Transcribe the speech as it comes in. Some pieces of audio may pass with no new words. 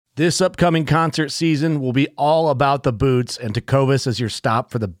This upcoming concert season will be all about the boots, and Tecovas is your stop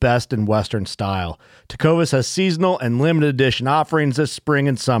for the best in Western style. Tecovas has seasonal and limited edition offerings this spring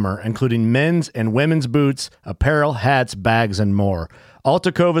and summer, including men's and women's boots, apparel, hats, bags, and more. All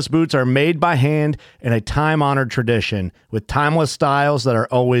Tecovas boots are made by hand in a time-honored tradition with timeless styles that are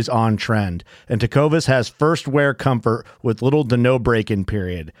always on trend. And Tecovas has first wear comfort with little to no break-in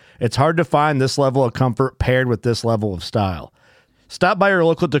period. It's hard to find this level of comfort paired with this level of style. Stop by your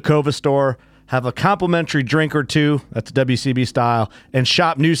local Tecovas store, have a complimentary drink or two, that's WCB style, and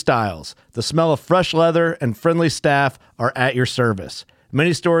shop new styles. The smell of fresh leather and friendly staff are at your service.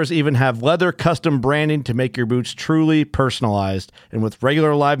 Many stores even have leather custom branding to make your boots truly personalized. And with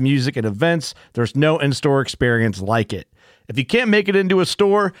regular live music and events, there's no in-store experience like it. If you can't make it into a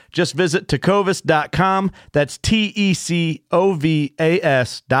store, just visit tecovas.com. That's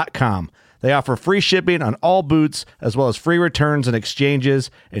TECOVAS.com. They offer free shipping on all boots, as well as free returns and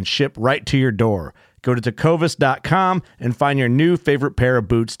exchanges, and ship right to your door. Go to tecovas.com and find your new favorite pair of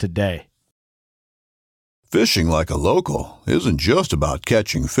boots today. Fishing like a local isn't just about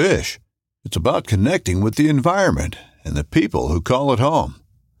catching fish. It's about connecting with the environment and the people who call it home.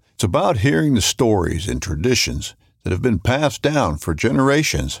 It's about hearing the stories and traditions that have been passed down for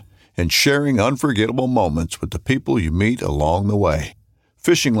generations and sharing unforgettable moments with the people you meet along the way.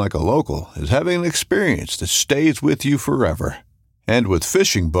 Fishing like a local is having an experience that stays with you forever. And with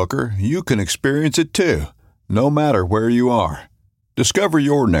Fishing Booker, you can experience it too, no matter where you are. Discover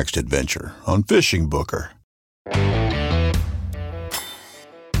your next adventure on Fishing Booker. Hey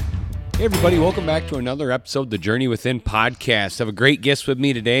everybody, welcome back to another episode of the Journey Within podcast. I have a great guest with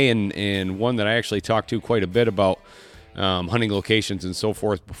me today and one that I actually talked to quite a bit about hunting locations and so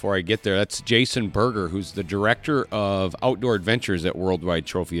forth before I get there. That's Jason Berger, who's the Director of Outdoor Adventures at Worldwide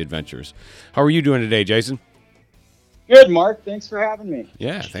Trophy Adventures. How are you doing today, Jason? Good, Mark. Thanks for having me.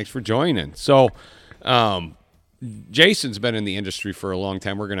 Yeah, thanks for joining. So, Jason's been in the industry for a long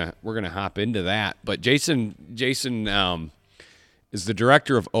time. We're gonna hop into that. But Jason is the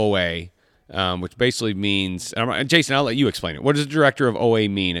Director of OA, which basically means Jason. I'll let you explain it. What does the Director of OA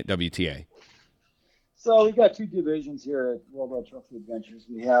mean at WTA? So we got two divisions here at Worldwide Trophy Adventures.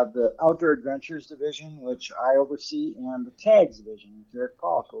 We have the Outdoor Adventures division, which I oversee, and the Tags division, which Eric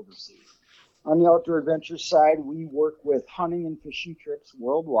Pollock oversees. On the Outdoor Adventures side, we work with hunting and fishing trips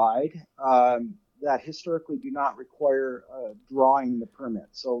worldwide that historically do not require drawing the permit.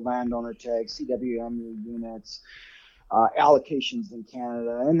 So landowner tags, CWMU units, allocations in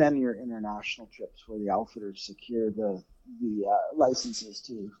Canada, and then your international trips where the outfitters secure the licenses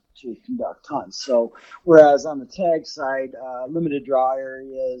to conduct hunts. So whereas on the tag side, limited draw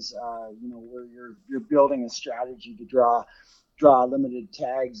areas, where you're building a strategy to draw limited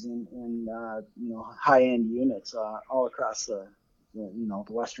tags in high-end units all across the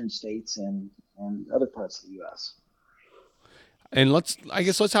western states and other parts of the U.S. And let's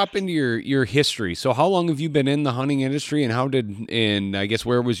hop into your history. So how long have you been in the hunting industry, and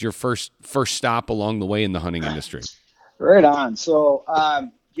where was your first stop along the way in the hunting industry? Right on. So,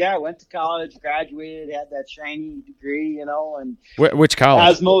 I went to college, graduated, had that shiny degree, and which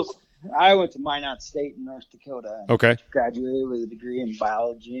college? I went to Minot State in North Dakota. Okay. Graduated with a degree in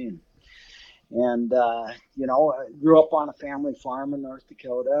biology and I grew up on a family farm in North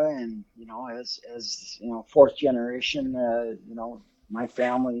Dakota, and as fourth generation, my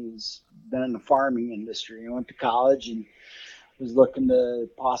family's been in the farming industry. I went to college and was looking to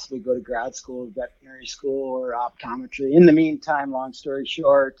possibly go to grad school, veterinary school, or optometry. In the meantime, long story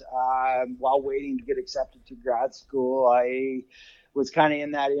short, while waiting to get accepted to grad school, I was kind of in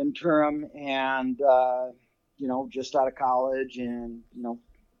that interim and, just out of college and,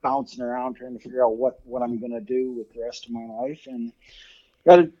 bouncing around trying to figure out what I'm going to do with the rest of my life, and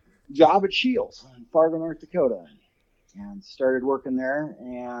got a job at Shields in Fargo, North Dakota, and started working there,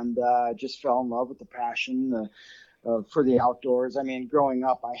 and just fell in love with the passion for the outdoors. I mean, growing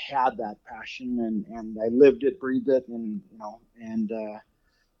up, I had that passion, and I lived it, breathed it, and I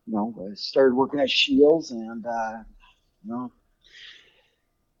started working at Shields, and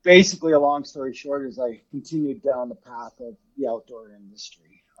basically, a long story short, is I continued down the path of the outdoor industry.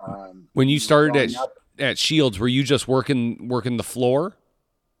 When you started at Shields, were you just working the floor?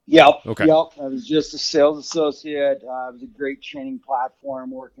 Yep. Okay. Yep. I was just a sales associate. It was a great training platform,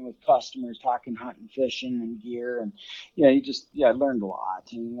 working with customers, talking hunting, fishing, and gear, and I learned a lot.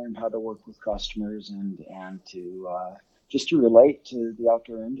 And you learned how to work with customers and to just to relate to the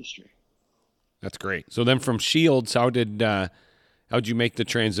outdoor industry. That's great. So then, from Shields, how'd you make the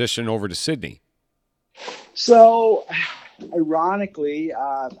transition over to Sydney? So ironically,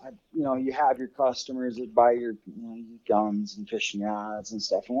 you have your customers that buy your, your guns and fishing rods and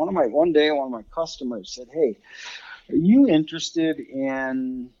stuff. And one day, one of my customers said, "Hey, are you interested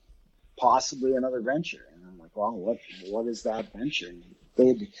in possibly another venture?" And I'm like, "Well, what is that venture?" And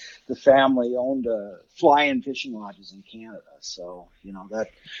the family owned fly-in fishing lodges in Canada, so that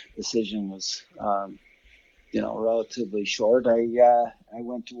decision was relatively short. I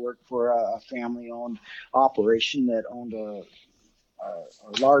went to work for a family-owned operation that owned a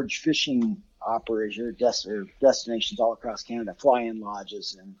large fishing operation or destinations all across Canada, fly-in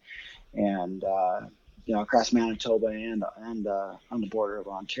lodges and across Manitoba and on the border of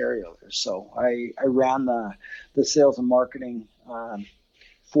Ontario there. So I ran the sales and marketing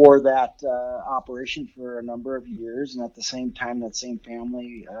for that operation for a number of years, and at the same time, that same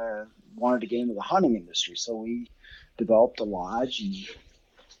family wanted to get into the hunting industry. So we developed a lodge in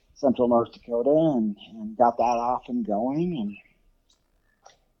central North Dakota and got that off and going, and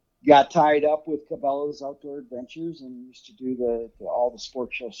got tied up with Cabela's Outdoor Adventures and used to do all the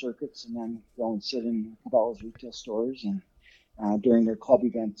sport show circuits and then go and sit in Cabela's retail stores and during their club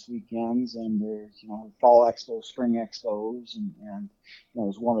events weekends and their fall expos, spring expos, and it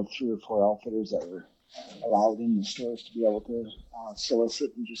was one of 3 or 4 outfitters that were allowed in the stores to be able to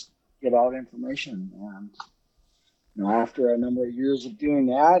solicit and just give out information. And after a number of years of doing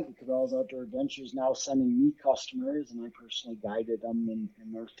that, Cabela's Outdoor Adventures now sending me customers, and I personally guided them in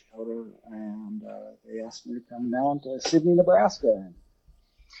North Dakota, and they asked me to come down to Sidney, Nebraska. And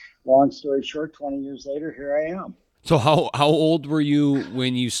long story short, 20 years later, here I am. So how old were you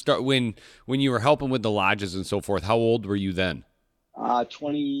when you were helping with the lodges and so forth? How old were you then?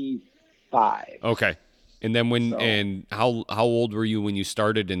 25. Okay. And then how old were you when you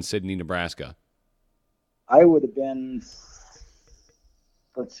started in Sidney, Nebraska? I would have been,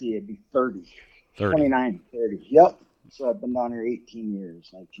 it'd be 30. 29, 30. Yep. So I've been down here 18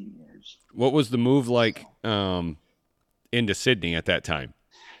 years, 19 years. What was the move like into Sidney at that time?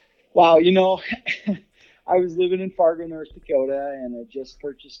 Wow, I was living in Fargo, North Dakota, and I just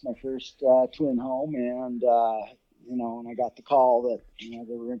purchased my first twin home, and and I got the call that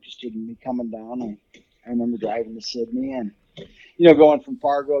they were interested in me coming down. I remember driving to Sidney, and going from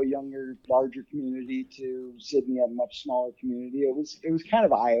Fargo, younger, larger community, to Sidney, a much smaller community. It was kind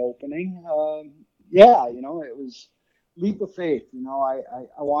of eye opening. It was leap of faith. I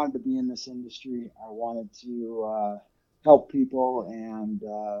wanted to be in this industry. I wanted to help people, and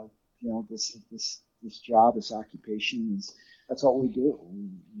this job, this occupation that's what we do.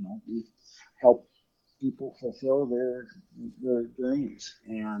 We help people fulfill their dreams.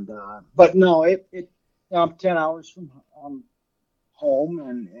 And but no, I'm 10 hours from home,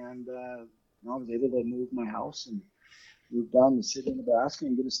 and I was able to move my house and move down to Sidney, Nebraska,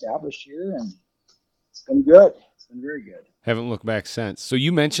 and get established here, and it's been good. It's been very good. Haven't looked back since. So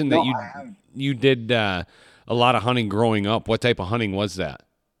you mentioned that you did a lot of hunting growing up. What type of hunting was that?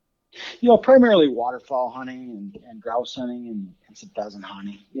 Primarily waterfowl hunting and grouse hunting and some pheasant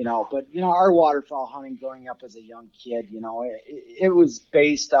hunting, but our waterfowl hunting growing up as a young kid, it was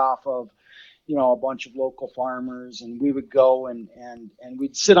based off of, a bunch of local farmers, and we would go and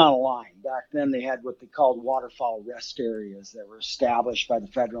we'd sit on a line. Back then they had what they called waterfowl rest areas that were established by the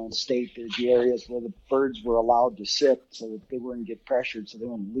federal and state. There'd be areas where the birds were allowed to sit so that they wouldn't get pressured, so they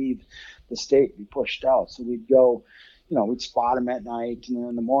wouldn't leave the state, be pushed out. So we'd go, we'd spot them at night, and then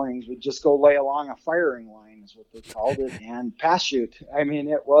in the mornings we'd just go lay along a firing line, is what they called it, and pass shoot. I mean,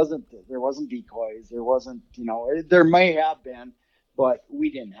 there wasn't decoys. There wasn't, there may have been, but we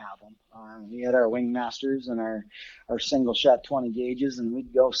didn't have them. We had our wing masters and our single shot 20 gauges, and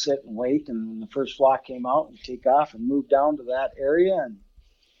we'd go sit and wait. And when the first flock came out, we'd take off and move down to that area and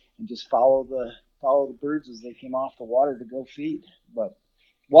just follow the birds as they came off the water to go feed. But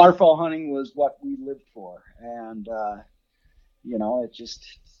waterfowl hunting was what we lived for, and it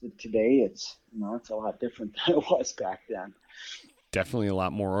just today it's it's a lot different than it was back then. Definitely a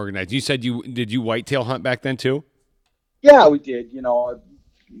lot more organized. You said did you whitetail hunt back then too? Yeah, we did.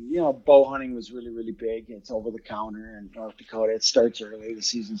 Bow hunting was really, really big. It's over the counter in North Dakota. It starts early. The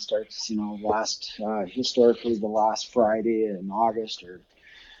season starts, historically the last Friday in August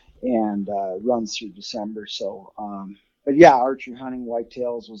and runs through December. So, but yeah, archery hunting,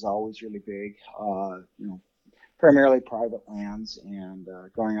 whitetails was always really big. Primarily private lands, and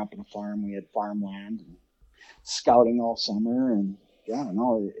growing up on a farm, we had farmland and scouting all summer, and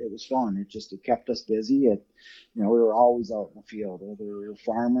it was fun. It kept us busy. We were always out in the field, whether we were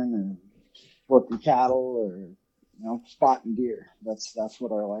farming or working cattle or spotting deer. That's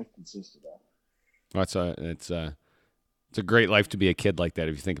what our life consisted of. It's a great life to be a kid like that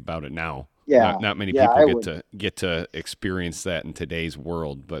if you think about it now. Yeah. Not many Yeah, people I get would. to experience that in today's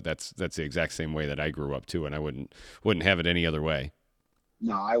world, but that's the exact same way that I grew up too, and I wouldn't have it any other way.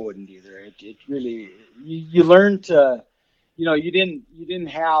 No, I wouldn't either. It really, you learn to, you didn't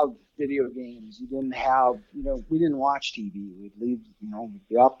have video games. You didn't have, we didn't watch TV. We'd leave, we'd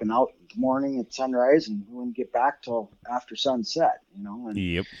be up and out in the morning at sunrise, and we wouldn't get back till after sunset, and,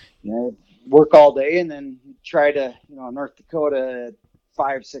 Yep. Work all day, and then you try to, North Dakota at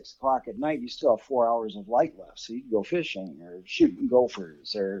 5, 6 o'clock at night, you still have 4 hours of light left. So you go fishing or shooting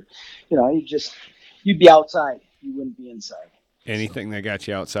gophers or, you'd be outside. You wouldn't be inside. Anything that got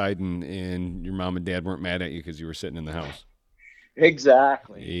you outside and your mom and dad weren't mad at you because you were sitting in the house.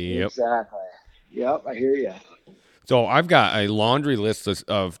 Exactly. Yep. Exactly. Yep. I hear you. So I've got a laundry list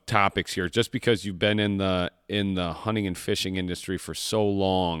of topics here, just because you've been in the hunting and fishing industry for so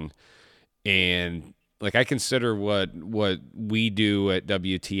long, and like I consider what we do at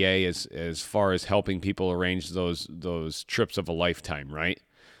WTA as far as helping people arrange those trips of a lifetime, right?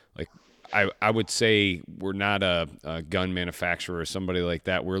 Like I would say we're not a gun manufacturer or somebody like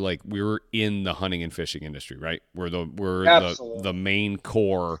that. We're in the hunting and fishing industry, right? We're the main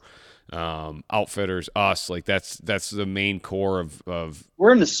core outfitters, us. Like that's the main core of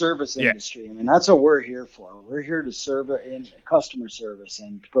we're in the service industry. I mean, that's what we're here for. We're here to serve in customer service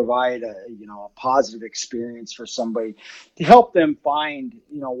and provide a positive experience for somebody, to help them find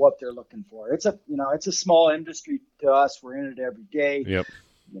what they're looking for. It's a small industry to us. We're in it every day. Yep.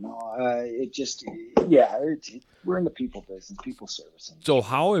 We're in the people business, people service. So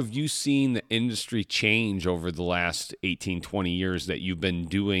how have you seen the industry change over the last 18, 20 years that you've been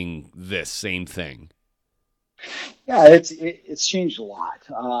doing this same thing? Yeah, it's changed a lot.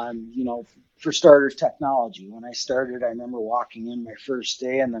 For starters, technology. When I started, I remember walking in my first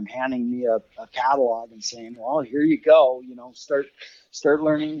day and them handing me a catalog and saying, "Well, here you go. Start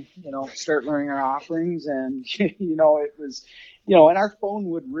learning. Start learning our offerings." And it was, and our phone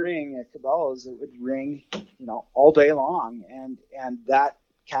would ring at Cabela's. It would ring, all day long, and that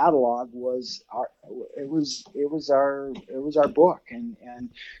catalog was our book, and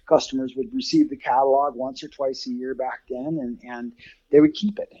customers would receive the catalog once or twice a year back then, and they would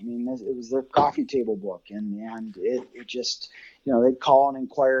keep it. I mean, it was their coffee table book, and it just, they'd call and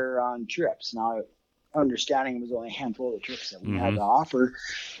inquire on trips. Now, understanding it was only a handful of the trips that we had to offer.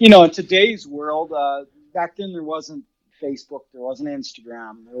 In today's world, back then there wasn't Facebook, there wasn't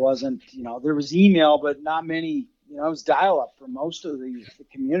Instagram, there wasn't, there was email, but not many. It was dial-up for most of the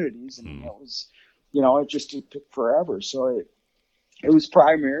communities, and it was, it took forever. So it was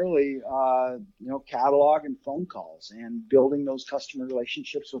primarily, catalog and phone calls and building those customer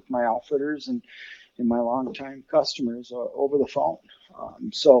relationships with my outfitters and my longtime customers over the phone.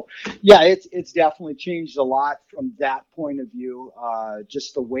 It's definitely changed a lot from that point of view.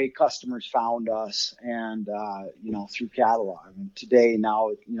 Just the way customers found us, and through catalog. And today,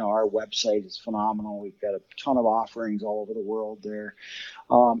 now, our website is phenomenal. We've got a ton of offerings all over the world there,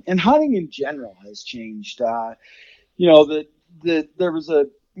 and hunting in general has changed. There was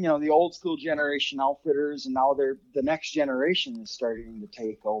the old school generation outfitters, and now the next generation is starting to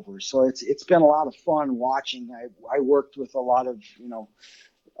take over. So it's been a lot of fun watching. I worked with a lot of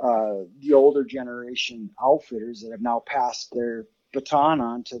the older generation outfitters that have now passed their baton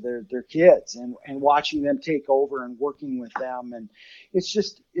on to their kids, and watching them take over and working with them, and it's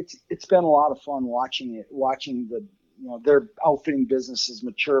been a lot of fun watching the their outfitting businesses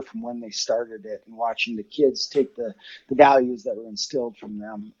mature from when they started it, and watching the kids take the values that were instilled from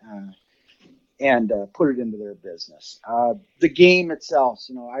them and put it into their business. The game itself,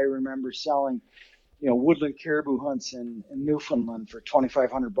 I remember selling, woodland caribou hunts in Newfoundland for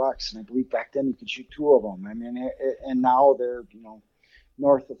 $2,500, and I believe back then you could shoot two of them. I mean, and now they're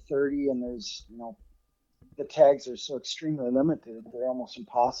north of 30, and there's the tags are so extremely limited, they're almost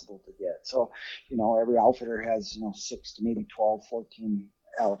impossible to get. So, every outfitter has, 6 to maybe 12, 14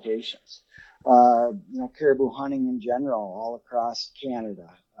 allocations. Caribou hunting in general, all across Canada.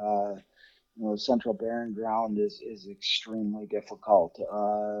 The Central Barren Ground is extremely difficult.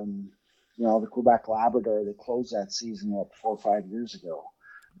 The Quebec Labrador, they closed that season 4 or 5 years ago.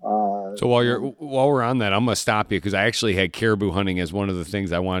 So while we're on that, I'm going to stop you, because I actually had caribou hunting as one of the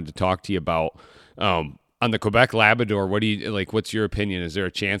things I wanted to talk to you about. On the Quebec Labrador, what's your opinion? Is there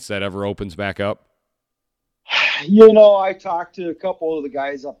a chance that ever opens back up? I talked to a couple of the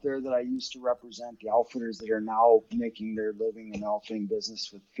guys up there that I used to represent, the outfitters that are now making their living in the outfitting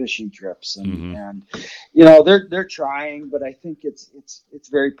business with fishing trips, and they're trying, but I think it's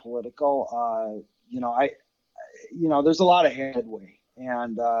very political. There's a lot of headway,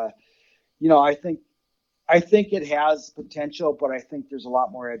 and I I think it has potential, but I think there's a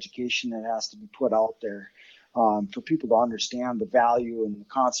lot more education that has to be put out there for people to understand the value and the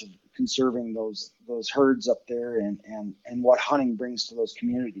conserving those herds up there and what hunting brings to those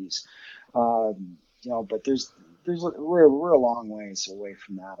communities. But we're a long ways away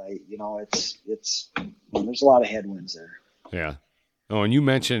from that. There's a lot of headwinds there. Yeah. Oh, and you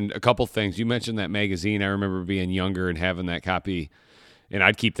mentioned a couple things. You mentioned that magazine. I remember being younger and having that copy, and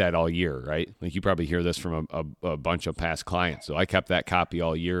I'd keep that all year, right? Like you probably hear this from a bunch of past clients. So I kept that copy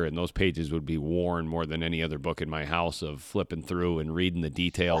all year, and those pages would be worn more than any other book in my house of flipping through and reading the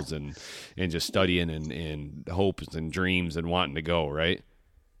details and just studying and hopes and dreams and wanting to go, right?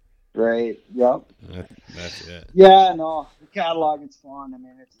 Right. Yep. That's it. Yeah. No, the catalog is fun. I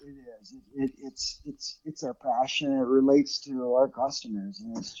mean, it is. It's our passion. It relates to our customers,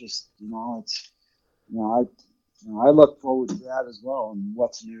 and it's just I look forward to that as well, and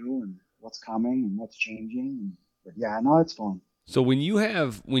what's new and what's coming and what's changing. But yeah, no, it's fun. So when you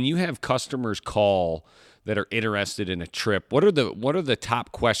have customers call that are interested in a trip, what are the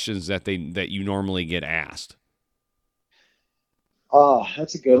top questions that you normally get asked? Oh,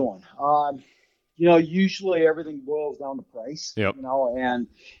 that's a good one. Usually everything boils down to price. Yep.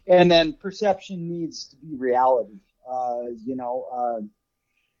 And then perception needs to be reality.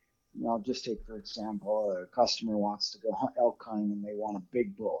 Just take, for example, a customer wants to go hunt elk hunting and they want a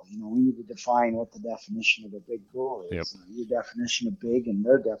big bull. We need to define what the definition of a big bull is. Yep. Your definition of big and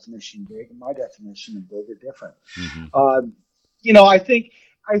their definition of big and my definition of big are different. Mm-hmm.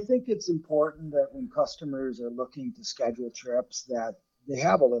 I think it's important that when customers are looking to schedule trips that they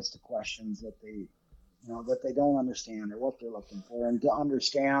have a list of questions that they don't understand or what they're looking for, and to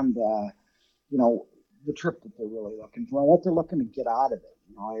understand, the trip that they're really looking for and what they're looking to get out of it.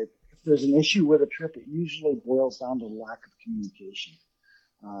 If there's an issue with a trip, it usually boils down to lack of communication.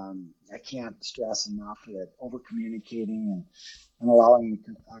 I can't stress enough that over communicating and allowing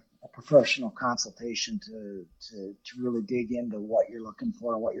a professional consultation to really dig into what you're looking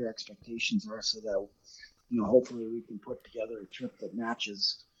for and what your expectations are, so that hopefully we can put together a trip that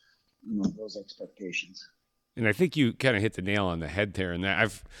matches those expectations. And I think you kind of hit the nail on the head there. And that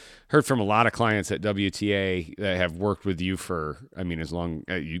I've heard from a lot of clients at WTA that have worked with you for, as long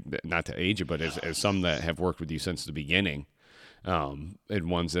not to age it, but as some that have worked with you since the beginning, and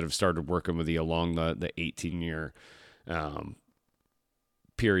ones that have started working with you along the 18-year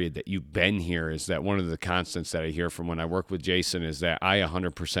period that you've been here, is that one of the constants that I hear from when I work with Jason is that I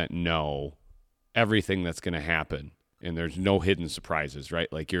 100% know everything that's going to happen. And there's no hidden surprises,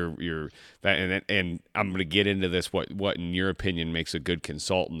 right? Like you're that, and I'm going to get into this. What in your opinion makes a good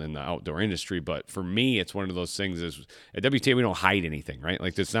consultant in the outdoor industry? But for me, it's one of those things. Is at WTA we don't hide anything, right?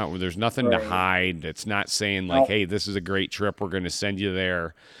 Like there's nothing right. to hide. It's not saying like, hey, this is a great trip, we're going to send you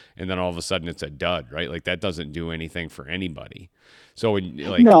there, and then all of a sudden it's a dud, right? Like that doesn't do anything for anybody. So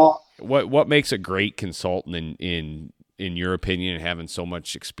what makes a great consultant in your opinion, and having so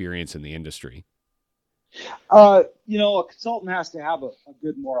much experience in the industry? A consultant has to have a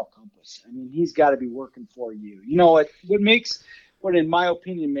good moral compass. He's got to be working for you. What in my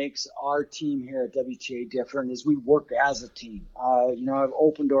opinion makes our team here at WTA different is we work as a team. I have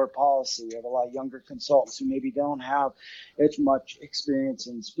open door policy. We have a lot of younger consultants who maybe don't have as much experience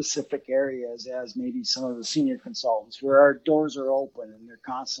in specific areas as maybe some of the senior consultants, where our doors are open and they're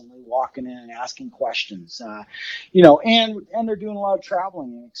constantly walking in and asking questions. And they're doing a lot of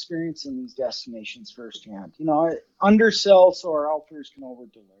traveling and experiencing these destinations firsthand. Undersell so our outfitters can over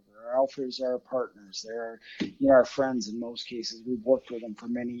deliver. Our outfitters are our partners. They're our friends in most cases. We've worked with them for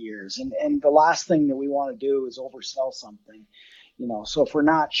many years. And the last thing that we want to do is oversell something. So if we're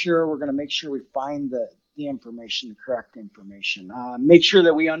not sure, we're going to make sure we find the information, the correct information. Make sure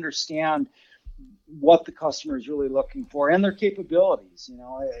that we understand what the customer is really looking for and their capabilities.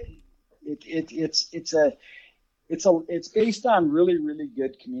 It's based on really, really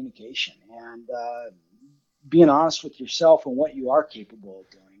good communication and being honest with yourself and what you are capable of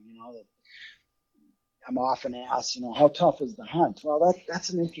doing. I'm often asked, how tough is the hunt? Well, that's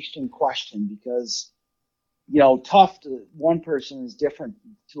an interesting question, because tough to one person is different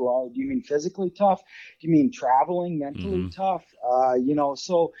to all. Do you mean physically tough? Do you mean traveling, mentally tough?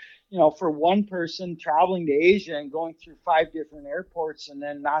 For one person, traveling to Asia and going through 5 different airports and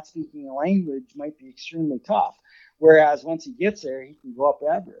then not speaking the language might be extremely tough. Whereas once he gets there, he can go up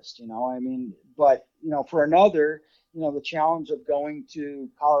Everest, But, for another, the challenge of going to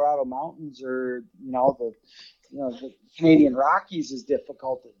Colorado mountains or, the Canadian Rockies is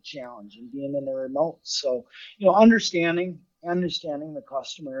difficult and challenging, being in the remote. So, understanding the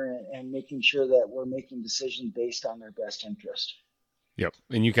customer and making sure that we're making decisions based on their best interest. Yep.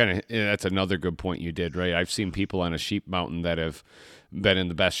 And you kind of, that's another good point you did, right? I've seen people on a sheep mountain that have been in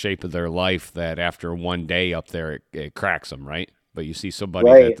the best shape of their life that after one day up there, it cracks them, right? But you see somebody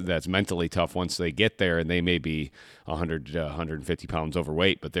Right. that's mentally tough once they get there, and they may be 100 to 150 pounds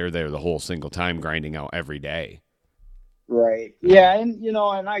overweight, but they're there the whole single time grinding out every day. Right. Yeah. And,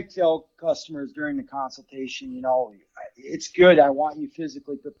 and I tell customers during the consultation, it's good. I want you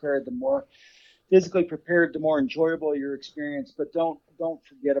physically prepared. The more enjoyable your experience, but don't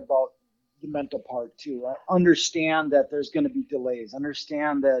forget about the mental part too. Understand that there's going to be delays.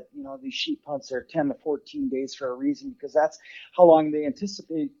 Understand that, these sheep hunts are 10 to 14 days for a reason, because that's how long they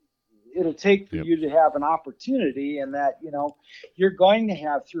anticipate it'll take for you to have an opportunity, and that, you're going to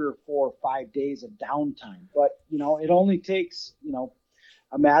have 3 or 4 or 5 days of downtime, but, it only takes,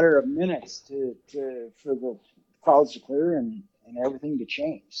 a matter of minutes for the clouds to clear and everything to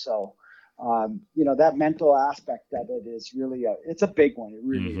change. So, that mental aspect of it is really it's a big one. It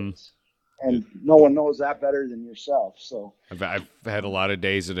really is. And no one knows that better than yourself. So I've had a lot of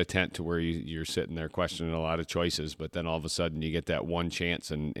days at a tent to where you're sitting there questioning a lot of choices, but then all of a sudden you get that one chance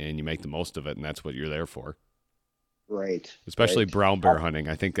and you make the most of it, and that's what you're there for. Right. Especially brown bear hunting.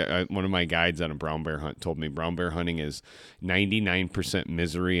 I think that one of my guides on a brown bear hunt told me brown bear hunting is 99%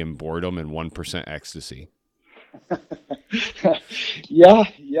 misery and boredom and 1% ecstasy. Yeah,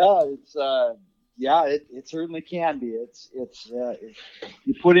 it certainly can be. It's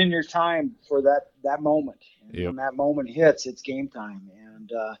you put in your time for that moment, and when that moment hits, it's game time. And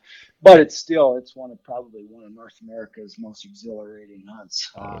but it's probably one of North America's most exhilarating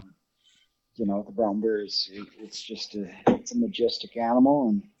hunts. The brown bears, it's a majestic animal,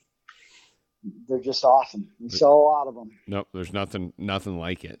 and they're just awesome. We sell a lot of them. Nope, there's nothing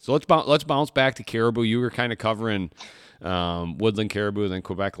like it. So let's bounce back to caribou. You were kind of covering woodland caribou and then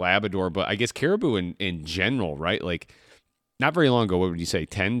Quebec Labrador, but I guess caribou in general, right? Like not very long ago, what would you say,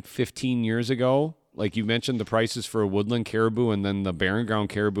 10, 15 years ago? Like you mentioned the prices for a woodland caribou, and then the barren ground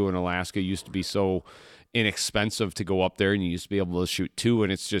caribou in Alaska used to be so inexpensive to go up there, and you used to be able to shoot 2,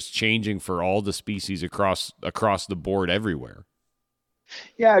 and it's just changing for all the species across the board everywhere.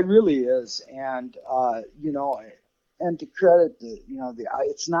 Yeah, it really is. And, and to credit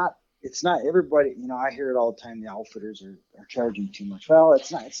it's not everybody, I hear it all the time. The outfitters are charging too much. Well,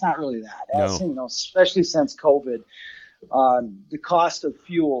 it's not really that. No. Especially since COVID, the cost of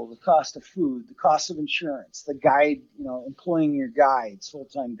fuel, the cost of food, the cost of insurance, the guide, employing your guides,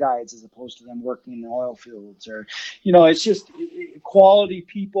 full-time guides, as opposed to them working in the oil fields, or, it's just quality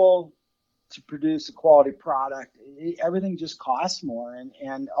people to produce a quality product. Everything just costs more,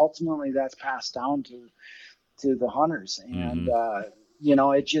 and ultimately that's passed down to the hunters. And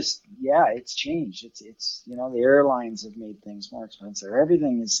it's changed. It's the airlines have made things more expensive.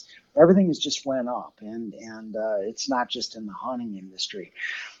 Everything has just went up, and it's not just in the hunting industry.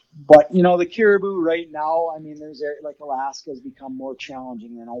 But the caribou right now, I mean, there's like Alaska has become more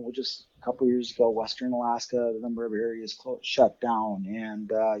challenging. Just a couple of years ago, Western Alaska, the number of areas shut down, and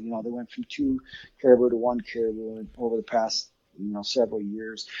they went from 2 caribou to 1 caribou over the past several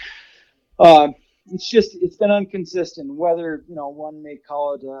years. It's been inconsistent. Whether one may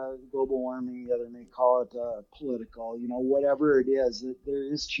call it global warming, the other may call it political. Whatever it is, there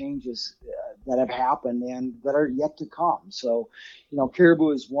is changes that have happened and that are yet to come. So, caribou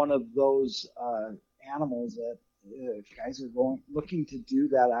is one of those animals that if guys are looking to do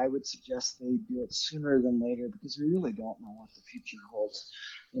that, I would suggest they do it sooner than later, because we really don't know what the future holds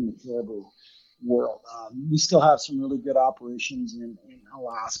in the caribou world. We still have some really good operations in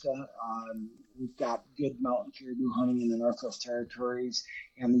Alaska. We've got good mountain caribou hunting in the Northwest Territories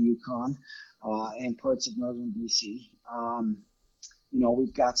and the Yukon, and parts of northern BC.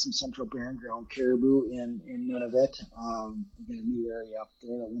 We've got some central barren ground caribou in Nunavut. We've got a new area up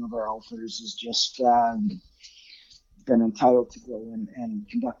there that one of our outfitters has just been entitled to go and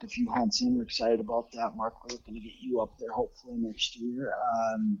conduct a few hunts in. We're excited about that, Mark. We're looking to get you up there hopefully next year.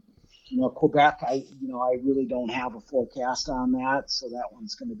 Quebec, I really don't have a forecast on that, so that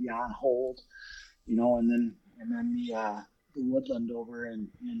one's going to be on hold. And then the woodland over in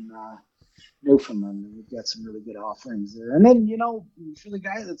Newfoundland, we've got some really good offerings there. And then for the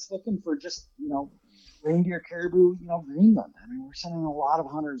guy that's looking for just reindeer caribou, Greenland. I mean, we're sending a lot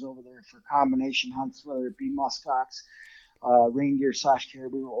of hunters over there for combination hunts, whether it be muskox,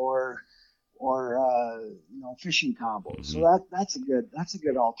 reindeer/caribou, or fishing combos. So that's a good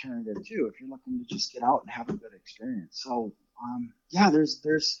alternative too if you're looking to just get out and have a good experience. So there's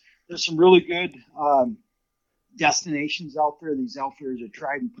some really good destinations out there. These outfitters are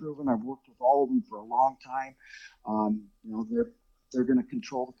tried and proven. I've worked with all of them for a long time. They're going to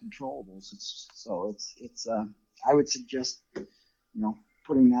control the controllables. I would suggest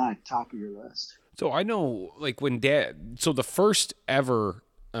putting that at the top of your list. So I know, like so the first ever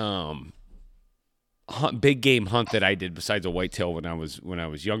big game hunt that I did besides a whitetail when I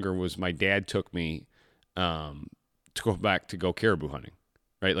was younger was my dad took me to go back to go caribou hunting,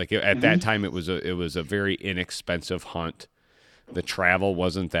 right? Like at that time it was a very inexpensive hunt. The travel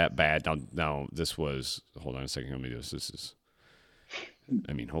wasn't that bad. Now this was, hold on a second, let me do this. This is,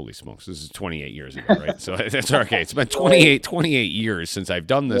 I mean, holy smokes, this is 28 years ago, right? So that's okay. It's been 28 years since I've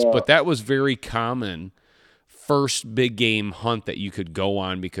done this, but that was very common first big game hunt that you could go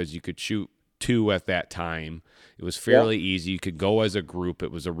on because you could shoot 2 at that time. It was fairly easy. You could go as a group.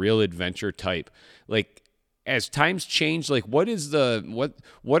 It was a real adventure type. Like, as times change, like what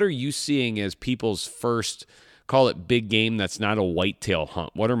are you seeing as people's first, call it big game that's not a whitetail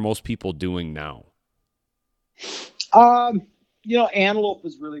hunt? What are most people doing now? Antelope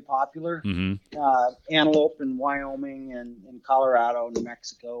is really popular. Antelope in Wyoming and in Colorado, New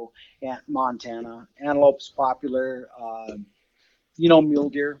Mexico, and Montana. Antelope's popular. Mule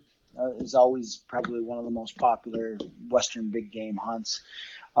deer is always probably one of the most popular Western big game hunts.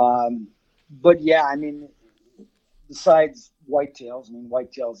 But yeah, I mean, besides whitetails,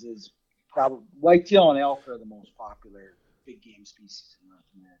 whitetails is probably, whitetail and elk are the most popular big game species in North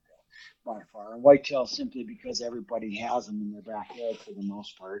America by far. And whitetail simply because everybody has them in their backyard for the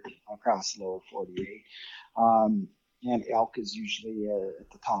most part across the lower 48. And elk is usually at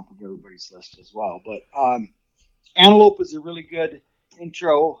the top of everybody's list as well. But antelope is a really good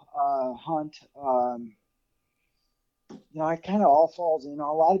intro hunt. It kind of all falls in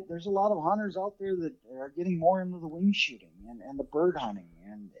there's a lot of hunters out there that are getting more into the wing shooting and the bird hunting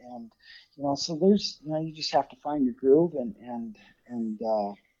and so there's you just have to find your groove and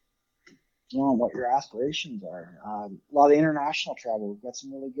what your aspirations are. A lot of international travel. We've got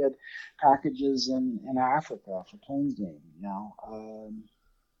some really good packages in Africa for plains game.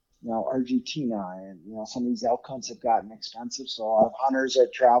 Argentina, and some of these elk hunts have gotten expensive, so a lot of hunters are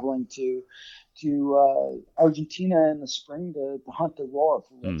traveling to Argentina in the spring to hunt the roar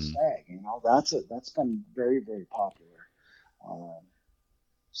for red stag. That's been very, very popular.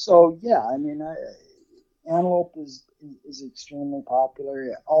 Antelope is extremely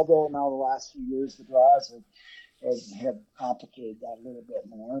popular. Although now the last few years the draws have complicated that a little bit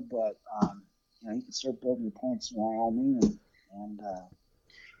more, but you can start building your points in Wyoming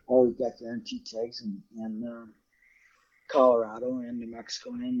or we've got guaranteed tags in Colorado and New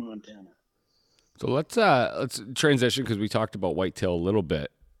Mexico and Montana. So let's transition because we talked about whitetail a little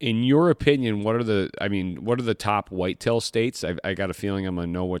bit. In your opinion, what are the top whitetail states? I got a feeling I'm gonna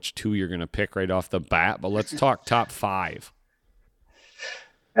know which 2 you're gonna pick right off the bat, but let's talk top 5.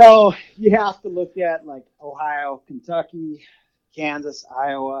 Oh, you have to look at like Ohio, Kentucky, Kansas,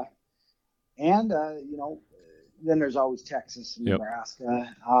 Iowa, and then there's always Texas and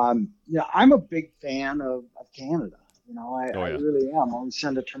Nebraska. I'm a big fan of Canada. I really am. I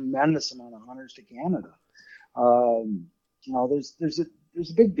send a tremendous amount of hunters to Canada. There's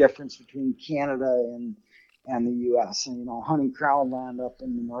a big difference between Canada and the U.S. And hunting crown land up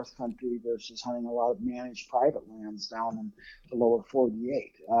in the North Country versus hunting a lot of managed private lands down in the lower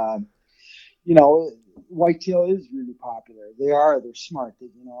 48. Whitetail is really popular. They're smart.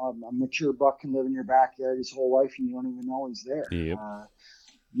 A mature buck can live in your backyard his whole life and you don't even know he's there. Yep.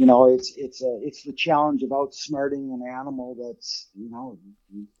 It's the challenge of outsmarting an animal that's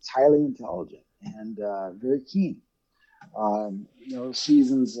it's highly intelligent and very keen.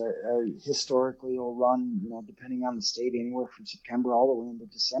 Seasons are historically will run depending on the state anywhere from September all the way into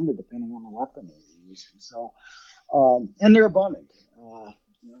December depending on the weapon you're using. So and they're abundant.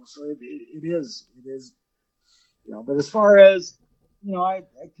 So it is. But as far as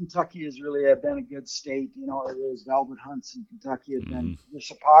Kentucky has really been a good state. Those velvet hunts in Kentucky have been they're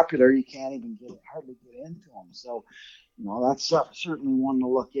so popular you can't even hardly get into them. So, that's certainly one to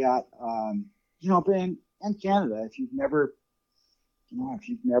look at. And Canada, if you've never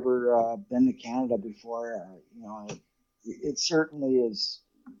been to Canada before, it certainly is.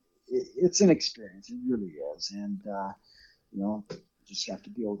 It's an experience. It really is, and just have to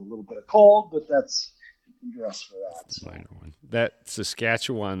deal with a little bit of cold, but that's. Dress for that. So. That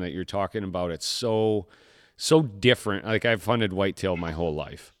Saskatchewan that you're talking about, it's so different. Like I've hunted whitetail my whole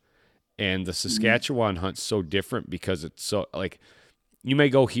life, and the Saskatchewan hunt's so different because it's so like you may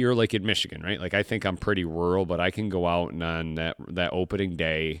go here like in Michigan, right? Like I think I'm pretty rural, but I can go out and on that opening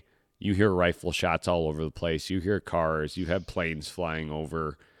day, you hear rifle shots all over the place. You hear cars, you have planes flying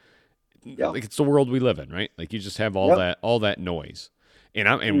over. Yep. Like it's the world we live in, right? Like you just have all that noise. And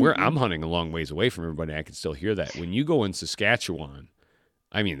I'm hunting a long ways away from everybody. I can still hear that. When you go in Saskatchewan,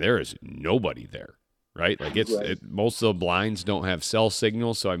 there is nobody there. right? Like most of the blinds don't have cell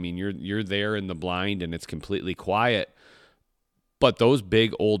signal. So, I mean, you're there in the blind and it's completely quiet, but those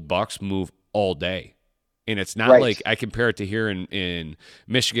big old bucks move all day. And it's not like I compare it to here in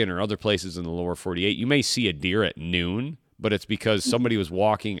Michigan or other places in the lower 48. You may see a deer at noon, but it's because somebody was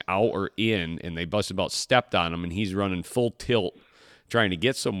walking out or in and they busted about stepped on him and he's running full tilt trying to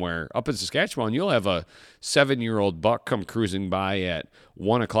get somewhere. Up in Saskatchewan, you'll have a 7-year-old buck come cruising by at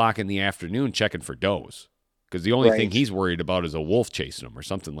 1 o'clock in the afternoon checking for does because the only thing he's worried about is a wolf chasing him or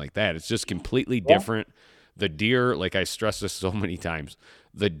something like that. It's just completely different. The deer, like I stress this so many times,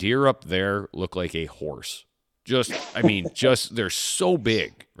 the deer up there look like a horse. They're so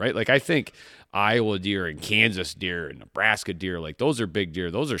big, right? Like I think Iowa deer and Kansas deer and Nebraska deer, like those are big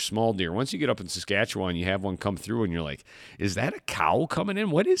deer. Those are small deer. Once you get up in Saskatchewan, you have one come through and you're like, is that a cow coming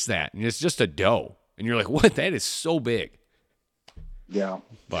in? What is that? And it's just a doe. And you're like, what? That is so big. Yeah.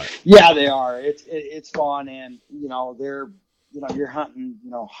 But yeah, they are. It's fun. And, you're hunting,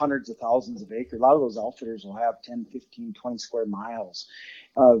 hundreds of thousands of acres. A lot of those outfitters will have 10, 15, 20 square miles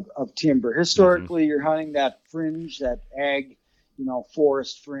of timber. Historically, you're hunting that fringe, that ag,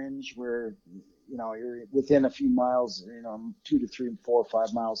 forest fringe where, you're within a few miles, 2 to 3, 4 or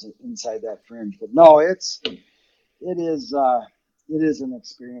 5 miles inside that fringe. But no, it is an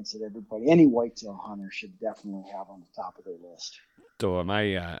experience that any whitetail hunter should definitely have on the top of their list. So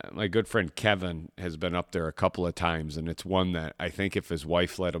my good friend Kevin has been up there a couple of times, and it's one that I think if his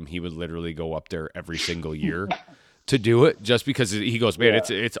wife let him, he would literally go up there every single year to do it, just because he goes, man,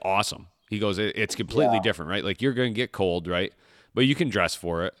 it's awesome. He goes, it's completely different, right? Like you're going to get cold, right? But you can dress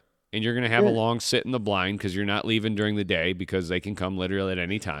for it, and you're going to have a long sit in the blind because you're not leaving during the day because they can come literally at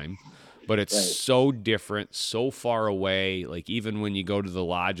any time. But it's so different, so far away. Like even when you go to the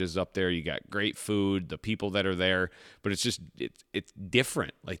lodges up there, you got great food, the people that are there, but it's just it's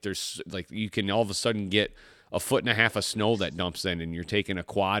different. Like you can all of a sudden get a 1.5 feet of snow that dumps in, and you're taking a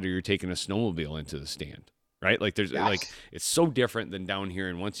quad or you're taking a snowmobile into the stand, right? Like it's so different than down here.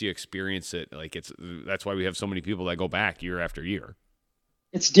 And once you experience it, that's why we have so many people that go back year after year.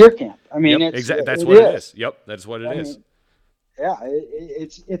 It's deer camp. I mean, that's what it is. Yep, that's what it is. Yeah,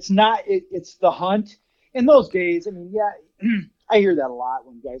 it's the hunt. In those days, I mean, I hear that a lot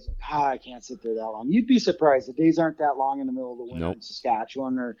when guys are like, I can't sit there that long. You'd be surprised. The days aren't that long in the middle of the winter in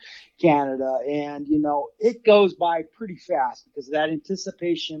Saskatchewan or Canada. And, it goes by pretty fast because of that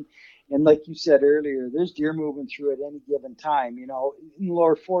anticipation. And like you said earlier, there's deer moving through at any given time, in the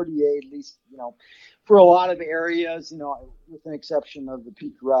lower 48, at least, for a lot of areas, with an exception of the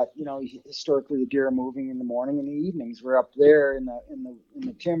Peak Rut, historically the deer are moving in the morning and the evenings. We're up there in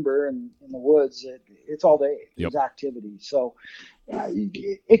the timber and in the woods. It's all day. There's activity. So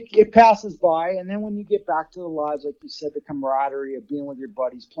it passes by. And then when you get back to the lodge, like you said, the camaraderie of being with your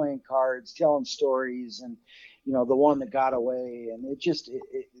buddies, playing cards, telling stories, and the one that got away, and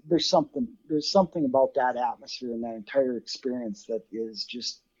there's something about that atmosphere and that entire experience that is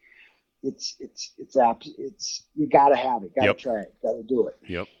just it's you gotta have it, gotta try it, gotta do it.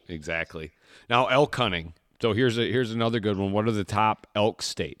 Yep, exactly. Now elk hunting. So here's another good one. What are the top elk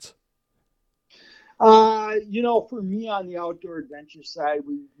states? For me on the outdoor adventure side,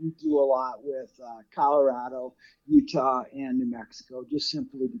 we do a lot with Colorado, Utah, and New Mexico, just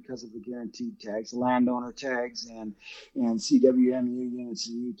simply because of the guaranteed tags, the landowner tags, and CWMU units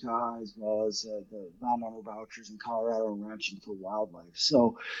in Utah, as well as the landowner vouchers in Colorado and ranching for wildlife.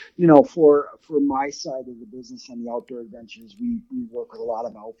 So, for my side of the business on the outdoor adventures, we work with a lot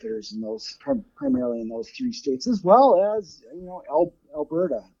of outfitters in those, primarily in those 3 states, as well as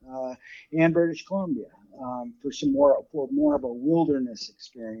Alberta and British Columbia for more of a wilderness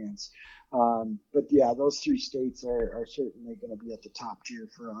experience. But yeah, those 3 states are certainly going to be at the top tier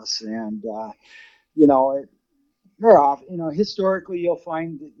for us. And they're off. Historically, you'll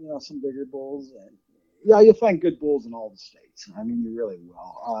find some bigger bulls, and you'll find good bulls in all the states. I mean, you really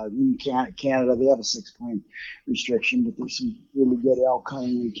will. In Canada, they have a 6-point restriction, but there's some really good elk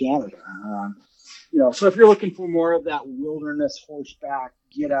hunting in Canada. So if you're looking for more of that wilderness horseback,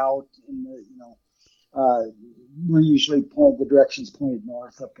 get out in the, we're usually the directions pointed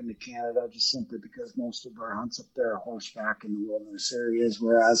north up into Canada, just simply because most of our hunts up there are horseback in the wilderness areas,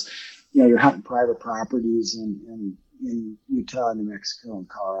 whereas, you're hunting private properties in Utah, New Mexico, and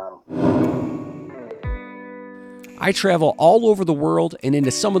Colorado. I travel all over the world and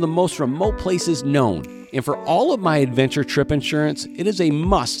into some of the most remote places known. And for all of my adventure trip insurance, it is a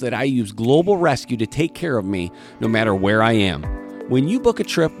must that I use Global Rescue to take care of me no matter where I am. When you book a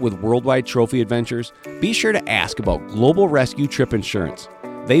trip with Worldwide Trophy Adventures, be sure to ask about Global Rescue Trip Insurance.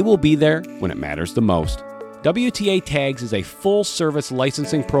 They will be there when it matters the most. WTA Tags is a full-service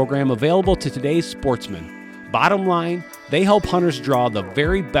licensing program available to today's sportsmen. Bottom line, they help hunters draw the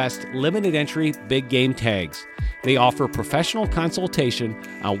very best limited-entry big game tags. They offer professional consultation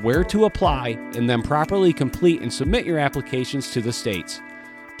on where to apply and then properly complete and submit your applications to the states.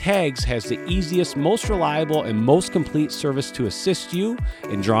 Tags has the easiest, most reliable, and most complete service to assist you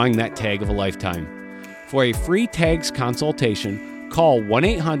in drawing that tag of a lifetime. For a free tags consultation, call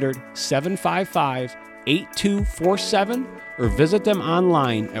 1-800-755-8247 or visit them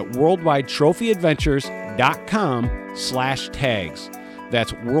online at worldwidetrophyadventures.com/tags.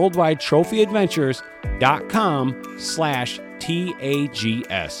 That's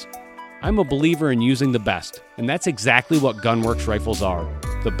worldwidetrophyadventures.com/TAGS. I'm a believer in using the best, and that's exactly what Gunworks rifles are,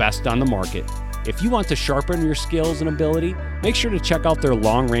 the best on the market. If you want to sharpen your skills and ability, make sure to check out their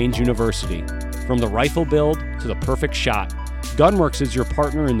Long Range University. From the rifle build to the perfect shot, Gunworks is your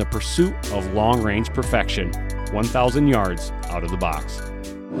partner in the pursuit of long-range perfection, 1,000 yards out of the box.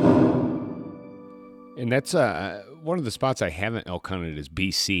 And that's one of the spots I haven't elk hunted is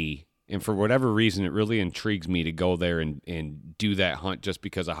BC. And for whatever reason, it really intrigues me to go there and do that hunt just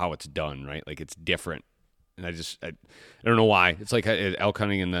because of how it's done, right? Like it's different. And I don't know why. It's like elk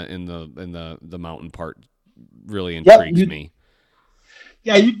hunting in the mountain part really intrigues me.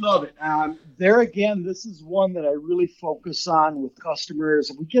 Yeah, you'd love it. There again, this is one that I really focus on with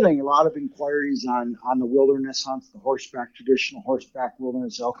customers. We're getting a lot of inquiries on the wilderness hunts, the traditional horseback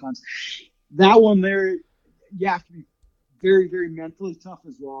wilderness elk hunts. That one there, you have to be very, very mentally tough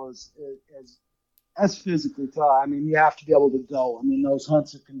as well as physically tough. I mean, you have to be able to go. I mean, those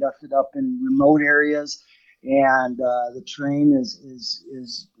hunts are conducted up in remote areas, and the terrain is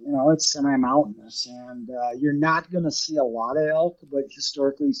it's semi-mountainous, and you're not going to see a lot of elk, but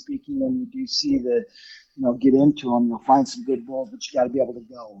historically speaking, when you do see get into them, you'll find some good bulls, but you got to be able to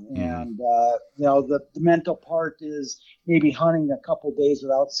go. And the mental part is maybe hunting a couple days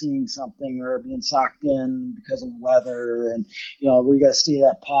without seeing something or being socked in because of weather, and we got to stay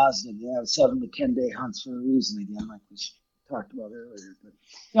that positive. 7 to 10 day hunts for a reason again, like we talked about earlier. But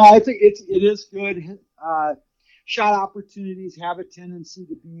I think it is good. Shot opportunities have a tendency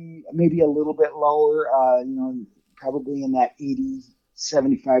to be maybe a little bit lower, probably in that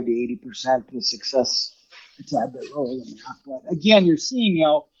 75 to 80% with success. It's a bit lower than that. But again, you're seeing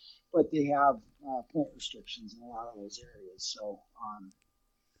elk, but they have point restrictions in a lot of those areas. So,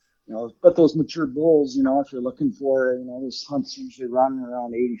 but those mature bulls, if you're looking for, those hunts usually run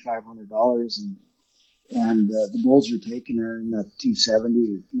around $8,500, and the bulls you're taking are in the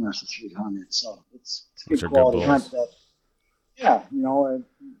 270 to 300. So it's a good quality hunt.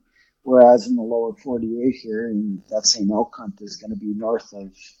 Whereas in the lower 48 here, and that same elk hunt is going to be north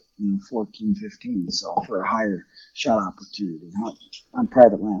of 14, 15. So for a higher shot opportunity on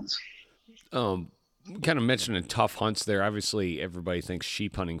private lands. Kind of mentioning tough hunts there. Obviously, everybody thinks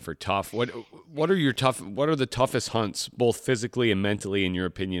sheep hunting for tough. What are the toughest hunts, both physically and mentally, in your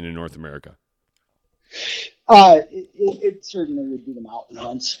opinion, in North America? It certainly would be the mountain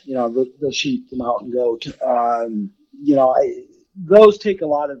hunts. The sheep, the mountain goat. Those take a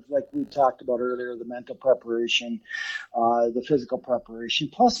lot of, like we talked about earlier, the mental preparation, the physical preparation.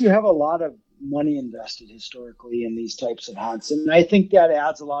 Plus, you have a lot of money invested historically in these types of hunts, and I think that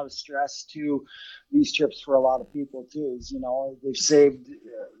adds a lot of stress to these trips for a lot of people too. They've saved,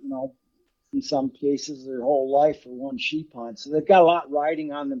 in some cases, their whole life for one sheep hunt, so they've got a lot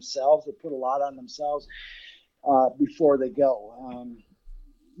riding on themselves. They put a lot on themselves before they go.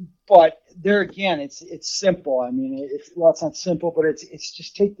 But there again, it's simple. I mean, it's not simple, but it's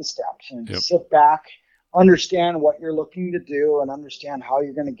just take the steps and sit back, understand what you're looking to do, and understand how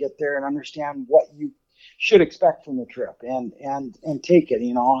you're going to get there, and understand what you should expect from the trip, and take it.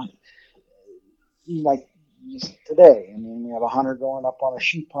 Like today, I mean, we have a hunter going up on a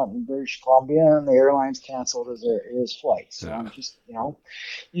sheep hunt in British Columbia, and the airline's canceled his flight. So I'm just, you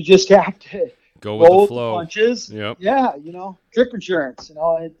just have to go with the flow. Punches. Yep. Yeah, trip insurance.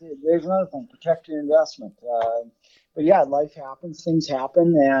 There's another thing. Protect your investment. But yeah, life happens. Things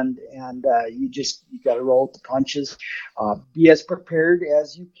happen, and you got to roll with the punches. Be as prepared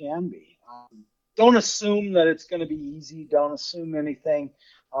as you can be. Don't assume that it's going to be easy. Don't assume anything.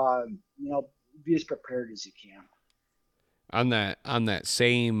 Be as prepared as you can. On that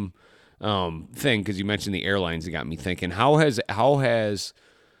same thing, because you mentioned the airlines, it got me thinking. How has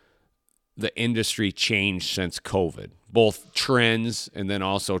the industry changed since COVID? Both trends and then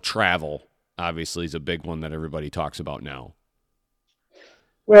also travel, obviously, is a big one that everybody talks about now.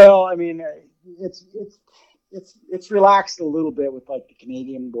 Well, I mean, it's relaxed a little bit with like the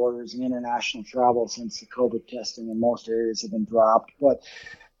Canadian borders and international travel since the COVID testing in most areas have been dropped. But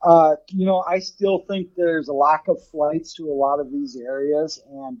I still think there's a lack of flights to a lot of these areas,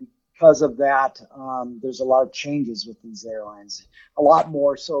 and because of that, there's a lot of changes with these airlines, a lot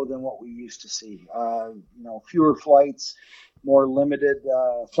more so than what we used to see. Fewer flights, more limited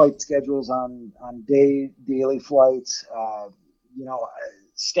flight schedules on daily flights.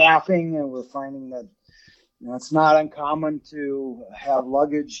 Staffing, and we're finding that it's not uncommon to have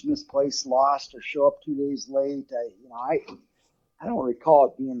luggage misplaced, lost, or show up 2 days late. I don't recall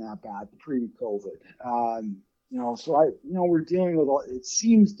it being that bad pre-COVID. We're dealing with, it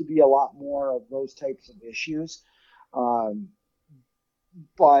seems to be a lot more of those types of issues.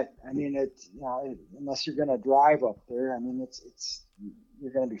 But I mean, unless you're going to drive up there, I mean,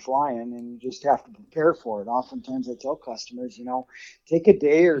 you're going to be flying, and you just have to prepare for it. Oftentimes I tell customers, take a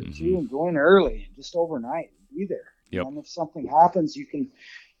day or two and go in early, just overnight, and be there. Yep. And if something happens, you can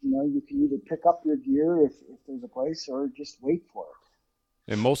either pick up your gear if there's a place, or just wait for it.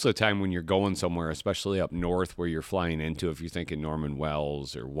 And most of the time when you're going somewhere, especially up north where you're flying into, if you're thinking Norman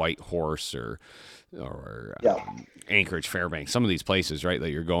Wells or Whitehorse or Anchorage, Fairbanks, some of these places, right,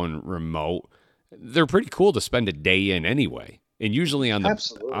 that you're going remote, they're pretty cool to spend a day in anyway. And usually on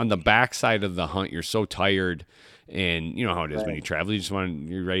the backside of the hunt, you're so tired, and you know how it is when you travel,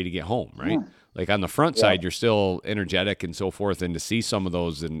 you're ready to get home, right? Yeah. Like on the front side, you're still energetic and so forth, and to see some of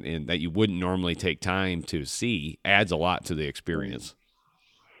those and that you wouldn't normally take time to see adds a lot to the experience.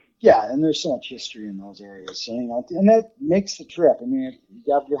 Yeah, and there's so much history in those areas, so, and that makes the trip. I mean,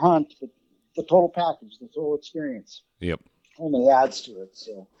 you have your hunt, but the total package, the total experience, only adds to it.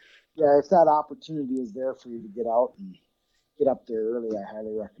 So, yeah, if that opportunity is there for you to get out and get up there early, I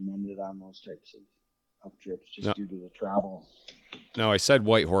highly recommend it on those types of trips, just due to the travel. No, I said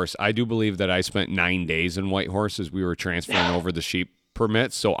Whitehorse. I do believe that I spent 9 days in Whitehorse as we were transferring over the sheep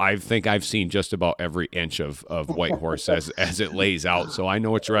permits. So I think I've seen just about every inch of Whitehorse as it lays out. So I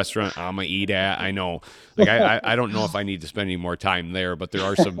know which restaurant I'm going to eat at. I know, I don't know if I need to spend any more time there, but there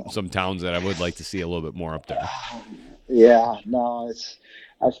are some towns that I would like to see a little bit more up there. Yeah, no,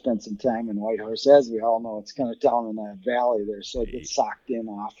 I've spent some time in Whitehorse. As we all know, it's kind of down in that valley there, so it gets socked in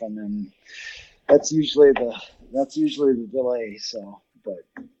often, and that's usually the delay. So, but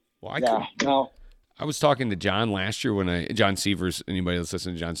I was talking to John last year John Sievers, anybody that's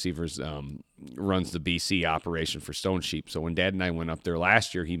listening to John Sievers, runs the BC operation for Stone Sheep. So when Dad and I went up there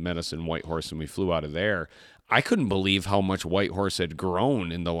last year, he met us in Whitehorse and we flew out of there. I couldn't believe how much Whitehorse had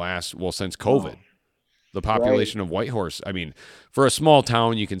grown in since COVID. The population of Whitehorse, I mean, for a small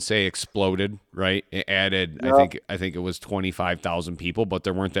town, you can say exploded, right? It added, I think it was 25,000 people, but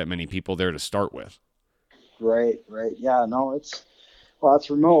there weren't that many people there to start with. Right. Yeah, no, it's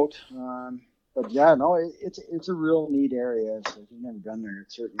remote. But yeah, no, it's a real neat area. So if you've never been there,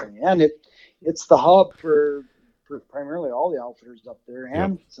 it's certainly, and it's the hub for primarily all the outfitters up there,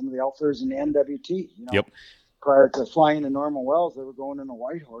 and some of the outfitters in the NWT. Prior to flying to Norman Wells, they were going into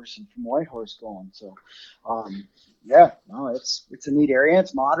Whitehorse, and from Whitehorse going. So, it's a neat area.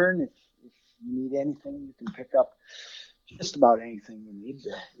 It's modern. If you need anything, you can pick up just about anything you need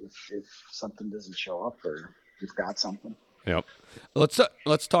if something doesn't show up or you've got something. Yep.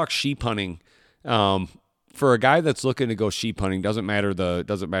 Let's talk sheep hunting. For a guy that's looking to go sheep hunting, doesn't matter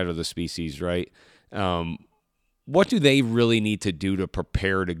the species, right? What do they really need to do to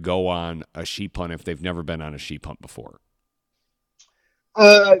prepare to go on a sheep hunt if they've never been on a sheep hunt before?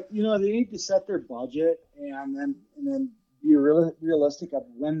 They need to set their budget and then be realistic of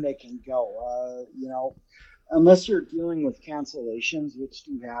when they can go. Unless you're dealing with cancellations, which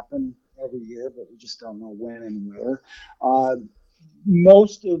do happen every year, but we just don't know when and where.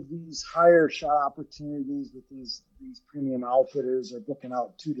 Most of these higher shot opportunities with these premium outfitters are booking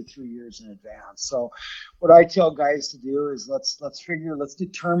out 2 to 3 years in advance. So what I tell guys to do is let's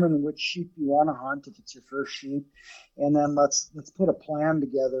determine which sheep you want to hunt if it's your first sheep, and then let's put a plan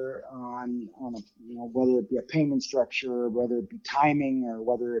together on whether it be a payment structure, whether it be timing, or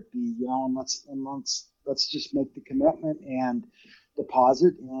whether it be let's just make the commitment and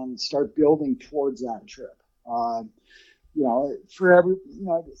deposit and start building towards that trip. For every,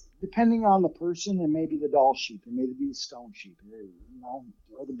 depending on the person, it may be the Dall sheep, it may be the Stone sheep,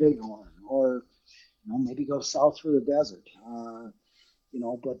 or the Bighorn, or, maybe go south for the desert.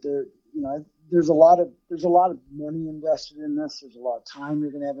 But there's a lot of money invested in this. There's a lot of time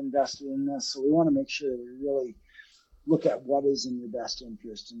you're going to have invested in this. So we want to make sure that we really look at what is in your best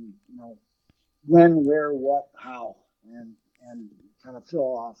interest and, when, where, what, how, and kind of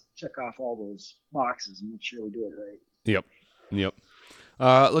check off all those boxes and make sure we do it right. Yep.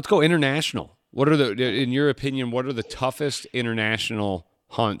 Let's go international. In your opinion, what are the toughest international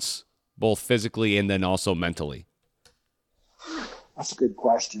hunts, both physically and then also mentally? That's a good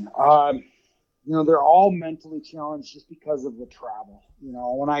question. They're all mentally challenged just because of the travel.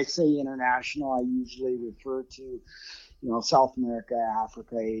 When I say international, I usually refer to, South America,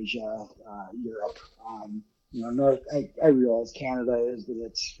 Africa, Asia, Europe. I realize Canada is, but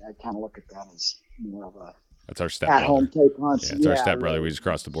I kind of look at that as more of a That's our stepbrother. at-home type hunt. Yeah, it's our stepbrother. Right. We just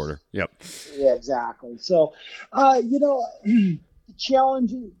crossed the border. Yep. Yeah, exactly. So, the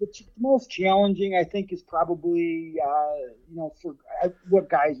most challenging, I think, is probably, what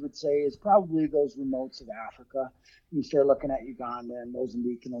guys would say is probably those remotes of Africa. You start looking at Uganda and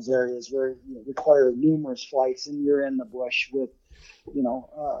Mozambique and those areas where require numerous flights, and you're in the bush with,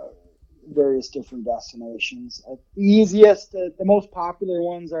 various different destinations. The easiest, the most popular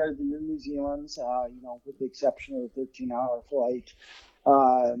ones are the New Zealand's, with the exception of the 13-hour flight.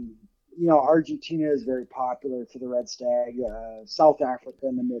 Argentina is very popular for the red stag. South Africa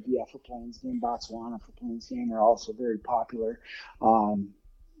and Namibia for plains game, Botswana for plains game are also very popular.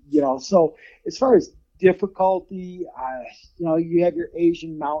 So as far as difficulty, you have your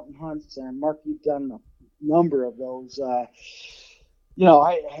Asian mountain hunts, and Mark, you've done a number of those.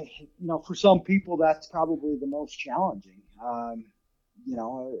 For some people, that's probably the most challenging.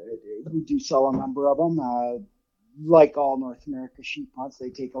 We do sell a number of them. Like all North America sheep hunts, they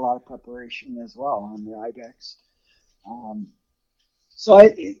take a lot of preparation as well on the ibex. So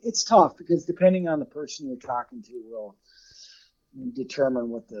it's tough because depending on the person you're talking to will determine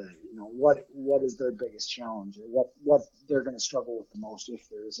what is their biggest challenge, or what they're going to struggle with the most, if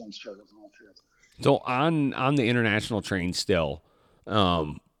there is any struggle going through it. So on the international train still,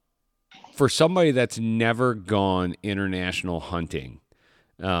 for somebody that's never gone international hunting,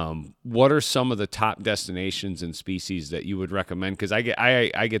 what are some of the top destinations and species that you would recommend? Because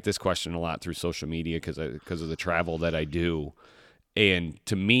I get this question a lot through social media because of the travel that I do. And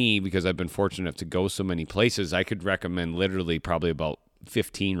to me, because I've been fortunate enough to go so many places, I could recommend literally probably about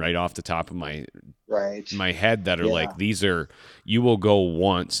 15 right off the top of my head that are like, these are, you will go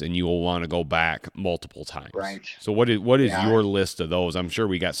once and you will want to go back multiple times. Right. So what is your list of those? I'm sure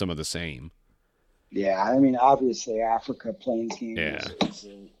we got some of the same. Yeah, I mean, obviously, Africa plains game is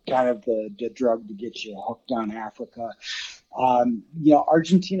kind of the drug to get you hooked on Africa.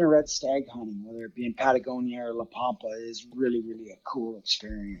 Argentina red stag hunting, whether it be in Patagonia or La Pampa, is really, really a cool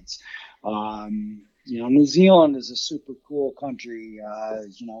experience. New Zealand is a super cool country.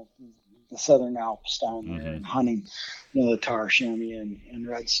 The Southern Alps down there, and hunting, the tar, chamois, and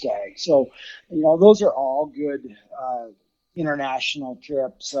red stag. So, those are all good international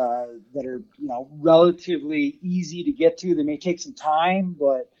trips that are relatively easy to get to. They may take some time,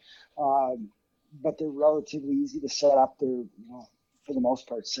 but they're relatively easy to set up. They're for the most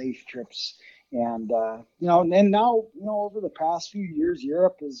part safe trips. And and now over the past few years,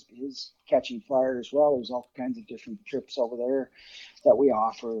 Europe is catching fire as well. There's all kinds of different trips over there that we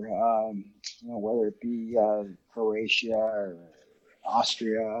offer, whether it be Croatia or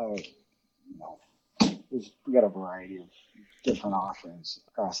Austria, or, we got a variety of different offerings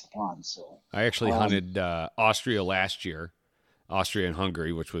across the pond. So I actually hunted Austria last year, Austria and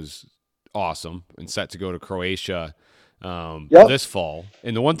Hungary, which was awesome, and set to go to Croatia this fall.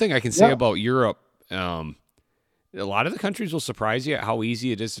 And the one thing I can say about Europe, a lot of the countries will surprise you at how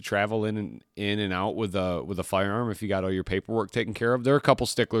easy it is to travel in and out with a firearm if you got all your paperwork taken care of. There are a couple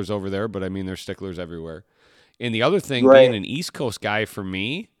sticklers over there, but I mean, there's sticklers everywhere. And the other thing, being an East Coast guy, for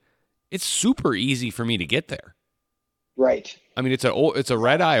me, it's super easy for me to get there. Right. I mean, it's a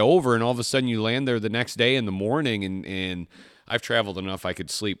red eye over, and all of a sudden you land there the next day in the morning, and I've traveled enough I could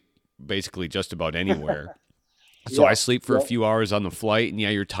sleep basically just about anywhere. So I sleep for a few hours on the flight, and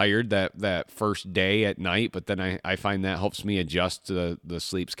you're tired that first day at night, but then I find that helps me adjust to the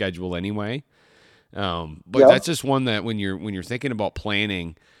sleep schedule anyway. But that's just one that when you're thinking about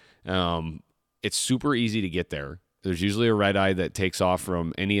planning, it's super easy to get there. There's usually a red eye that takes off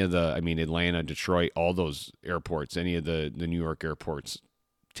from any of Atlanta, Detroit, all those airports, any of the New York airports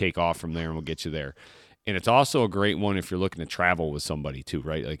take off from there and will get you there. And it's also a great one if you're looking to travel with somebody too,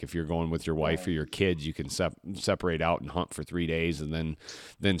 right? Like if you're going with your wife or your kids, you can separate out and hunt for 3 days and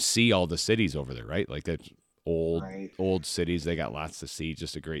then see all the cities over there, right? Like that's old cities. They got lots to see.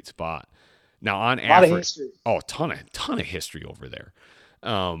 Just a great spot. Now on Africa, a ton of history over there.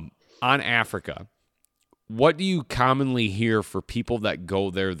 On Africa, what do you commonly hear for people that go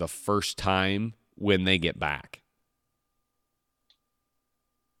there the first time when they get back?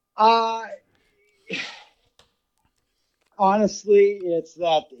 honestly, it's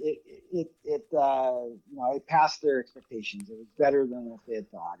that it passed their expectations. It was better than what they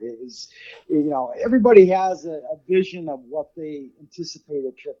had thought. It was, everybody has a vision of what they anticipate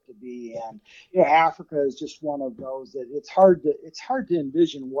a trip to be, and Africa is just one of those that it's hard to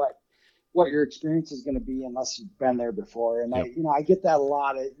envision what your experience is going to be unless you've been there before. And Yep. I get that a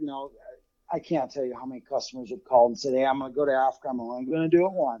lot. I can't tell you how many customers have called and said, "Hey, I'm going to go to Africa. I'm only going to do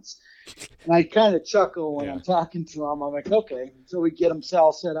it once." And I kind of chuckle when I'm talking to them. I'm like, okay. So we get them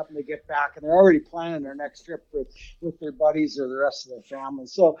all set up and they get back and they're already planning their next trip with their buddies or the rest of their family.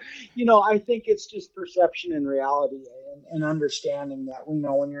 So, I think it's just perception and reality and understanding that,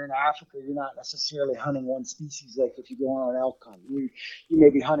 when you're in Africa, you're not necessarily hunting one species. Like if you go on an elk hunt, you may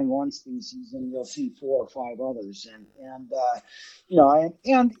be hunting one species and you'll see 4 or 5 others. And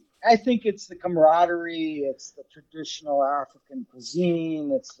I think it's the camaraderie, it's the traditional African cuisine,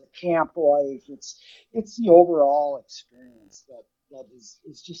 it's the camp life, it's the overall experience that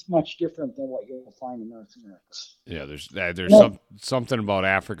is just much different than what you'll find in North America. Yeah, there's something about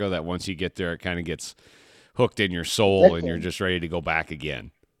Africa that once you get there, it kind of gets hooked in your soul, and you're just ready to go back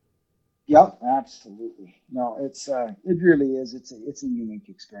again. Yep, absolutely. No, it really is. It's a unique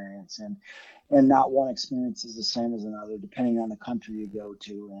experience, and not one experience is the same as another, depending on the country you go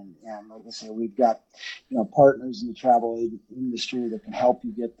to. And like I say, we've got partners in the travel industry that can help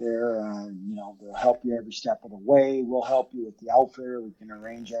you get there. They'll help you every step of the way. We'll help you with the outfitter. We can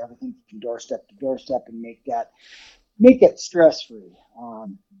arrange everything from doorstep to doorstep and make it stress free.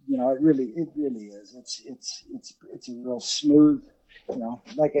 It really is. It's a real smooth.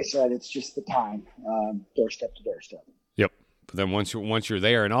 Like I said, it's just the time, doorstep to doorstep. Yep. But then once you're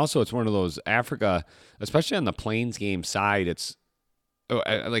there, and also it's one of those Africa, especially on the Plains game side, it's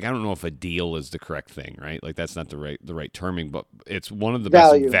I don't know if a deal is the correct thing, right? Like that's not the right terming, but it's one of the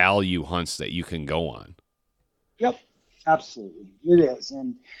best value hunts that you can go on. Yep, absolutely, it is,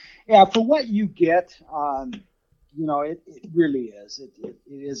 and yeah, for what you get, it really is. It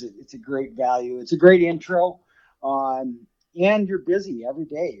is. It's a great value. It's a great intro. And you're busy every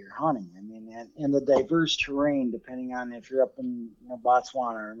day. You're hunting. I mean, and the diverse terrain, depending on if you're up in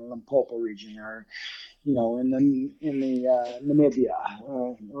Botswana or in the Limpopo region, or in the Namibia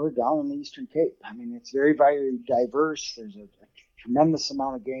or down in the Eastern Cape. I mean, it's very, very diverse. There's a tremendous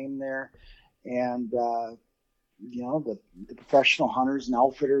amount of game there, and the professional hunters and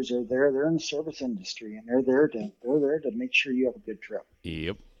outfitters are there. They're in the service industry, and they're there to make sure you have a good trip.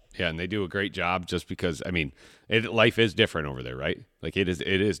 Yep. Yeah, and they do a great job just because, life is different over there, right? Like it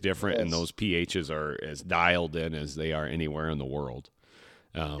is different, and those pHs are as dialed in as they are anywhere in the world.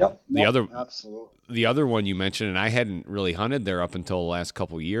 Absolutely. The other one you mentioned, and I hadn't really hunted there up until the last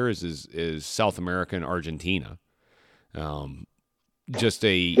couple of years, is South America and Argentina. Just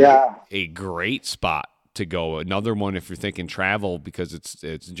a great spot to go. Another one if you're thinking travel, because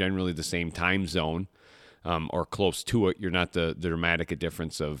it's generally the same time zone. Or close to it. You're not the dramatic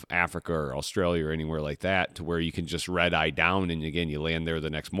difference of Africa or Australia or anywhere like that, to where you can just red eye down, and again you land there the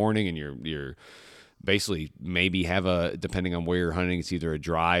next morning, and you're basically maybe have depending on where you're hunting, it's either a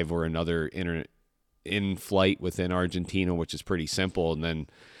drive or another in flight within Argentina, which is pretty simple. And then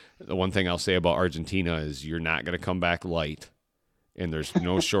the one thing I'll say about Argentina is you're not going to come back light. And there's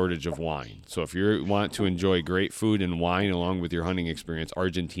no shortage of wine. So if you want to enjoy great food and wine along with your hunting experience,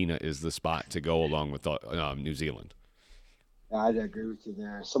 Argentina is the spot to go, along with New Zealand. I'd agree with you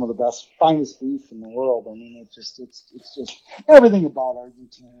there. Some of the best, finest beef in the world. I mean, it's just everything about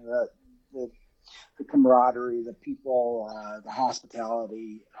Argentina. The camaraderie, the people, the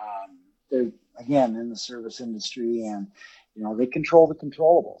hospitality. They're again in the service industry, and they control the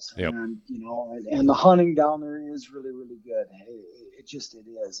controllables. Yep. And the hunting down there is really, really good. It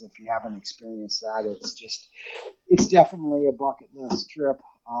is. If you haven't experienced that, it's definitely a bucket list trip.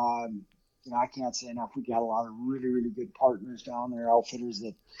 I can't say enough. We got a lot of really, really good partners down there, outfitters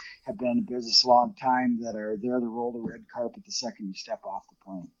that have been in business a long time, that are there to roll the red carpet the second you step off the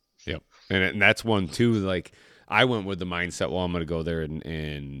plane. Yep. And that's one too. Like I went with the mindset, well, I'm going to go there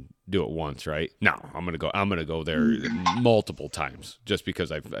and do it once, right? No, I'm going to go there multiple times, just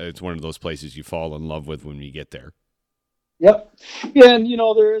because it's one of those places you fall in love with when you get there. Yep. Yeah, and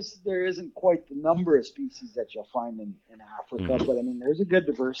there isn't quite the number of species that you'll find in Africa, but I mean there's a good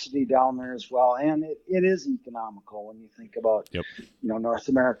diversity down there as well, and it is economical when you think about North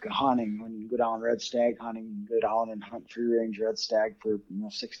America hunting. When you go down red stag hunting, you can go down and hunt free range red stag for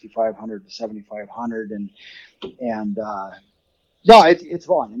 $6,500 to $7,500, and it's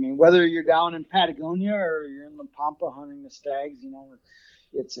fun. I mean, whether you're down in Patagonia or you're in La Pampa hunting the stags,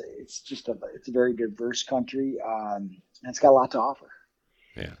 it's a very diverse country. And it's got a lot to offer.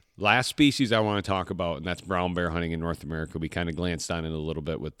 Yeah. Last species I want to talk about, and that's brown bear hunting in North America. We kind of glanced on it a little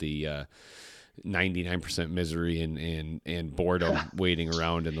bit with the 99% misery and boredom waiting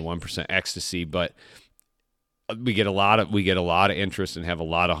around and the 1% ecstasy, but we get a lot of interest and have a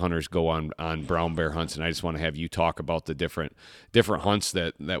lot of hunters go on brown bear hunts, and I just want to have you talk about the different hunts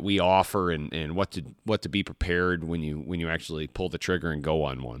that we offer and what to be prepared when you actually pull the trigger and go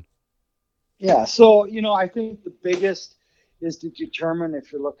on one. Yeah, so I think the biggest is to determine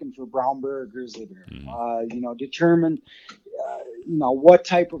if you're looking for brown bear or grizzly bear. Determine what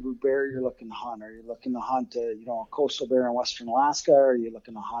type of a bear you're looking to hunt. Are you looking to hunt a coastal bear in Western Alaska? Are you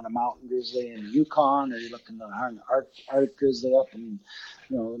looking to hunt a mountain grizzly in the Yukon? Are you looking to hunt an Arctic grizzly up in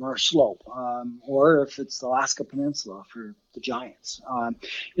the North Slope? Or if it's the Alaska Peninsula for the giants.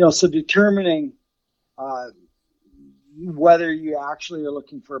 So determining whether you actually are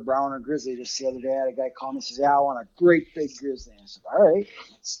looking for a brown or grizzly. Just the other day, I had a guy call me and says, "Yeah, I want a great big grizzly." And I said, "All right,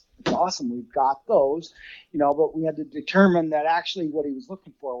 it's awesome. We've got those, but we had to determine that actually what he was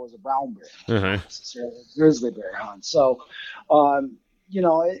looking for was a brown bear, not necessarily a grizzly bear hunt." So,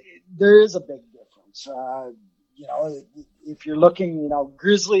 there is a big difference. If you're looking,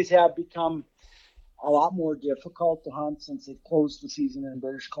 grizzlies have become a lot more difficult to hunt since they closed the season in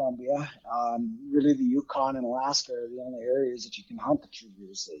British Columbia. Really, the Yukon and Alaska are the only areas that you can hunt the true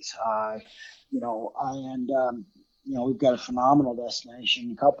grizzlies. We've got a phenomenal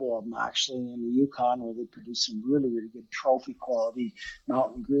destination, a couple of them actually in the Yukon, where they produce some really, really good trophy quality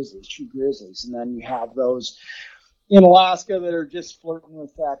mountain grizzlies, true grizzlies. And then you have those in Alaska that are just flirting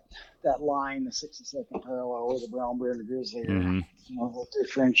with that line, the 60-second parallel, where the brown bear and the grizzly are, the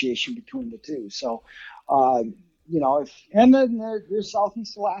differentiation between the two. So, and then there's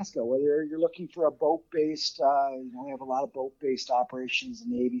Southeast Alaska, whether you're looking for a boat-based, we have a lot of boat-based operations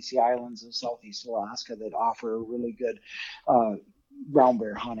in the ABC Islands of Southeast Alaska that offer really good brown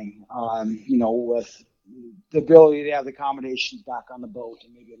bear hunting, with the ability to have the accommodations back on the boat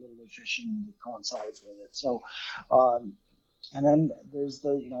and maybe a little bit of fishing that coincides with it. So, and then there's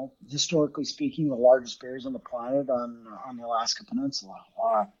the, historically speaking, the largest bears on the planet on the Alaska Peninsula,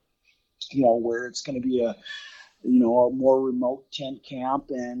 where it's going to be a more remote tent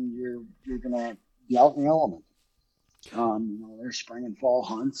camp, and you're going to be out in the element. There's spring and fall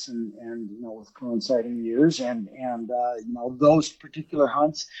hunts and with coinciding years and those particular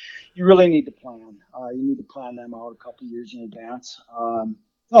hunts, you really need to plan. You need to plan them out a couple of years in advance.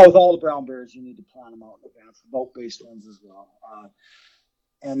 With all the brown bears, you need to plan them out in advance, the boat-based ones as well.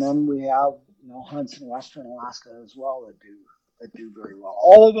 And then we have, hunts in Western Alaska as well that do very well.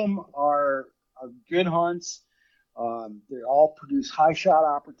 All of them are good hunts. They all produce high shot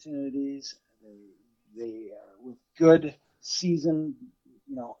opportunities. They with good seasoned,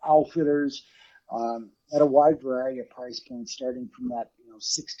 outfitters at a wide variety of price points, starting from that,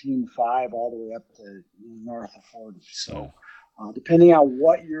 $16,500 all the way up to north of $40,000. So, depending on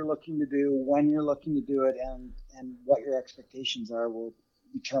what you're looking to do, when you're looking to do it, and what your expectations are, will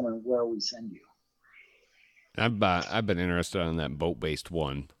determine where we send you. I've been interested in that boat-based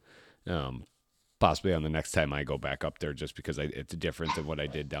one. Possibly on the next time I go back up there, just because it's different than what I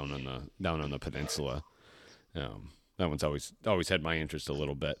did down on the peninsula. That one's always had my interest a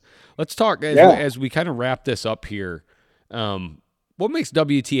little bit. Let's talk as we kind of wrap this up here. What makes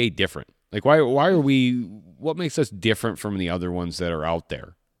WTA different? Like why are we? What makes us different from the other ones that are out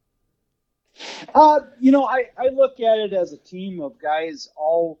there? I look at it as a team of guys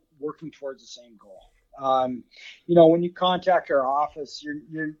all working towards the same goal. When you contact our office,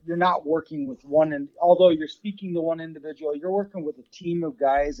 you're not working with one, and although you're speaking to one individual, you're working with a team of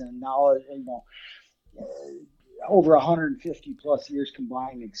guys and knowledge, over 150 plus years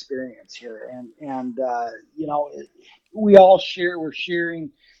combined experience here. And we're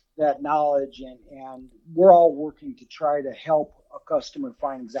sharing that knowledge, and we're all working to try to help a customer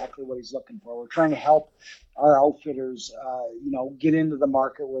find exactly what he's looking for. We're trying to help our outfitters, get into the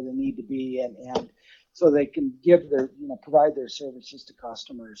market where they need to be, and so they can provide their services to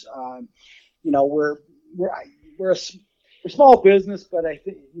customers. We're a small business, but I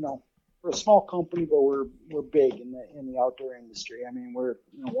think, we're a small company, but we're big in the outdoor industry. I mean, we're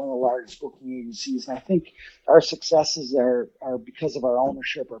one of the largest booking agencies, and I think our successes are because of our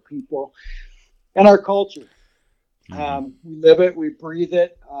ownership, our people, and our culture. We live it, we breathe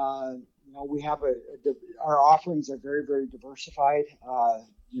it. We have our offerings are very, very diversified.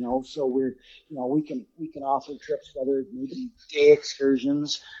 So we can offer trips, whether it be day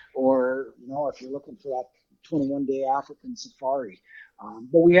excursions or, if you're looking for that 21-day African safari.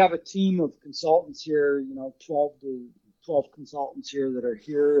 But we have a team of consultants here, 12 consultants here that are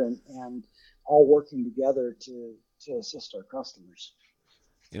here and all working together to assist our customers.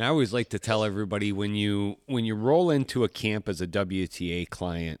 And I always like to tell everybody when you roll into a camp as a WTA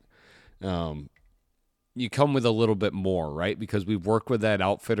client, you come with a little bit more, right? Because we've worked with that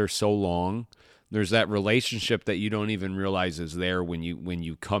outfitter so long. There's that relationship that you don't even realize is there when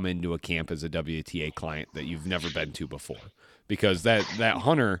you come into a camp as a WTA client that you've never been to before. Because that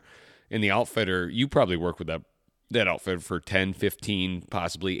hunter and the outfitter, you probably work with that outfit for 10, 15,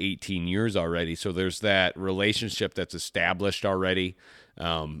 possibly 18 years already. So there's that relationship that's established already.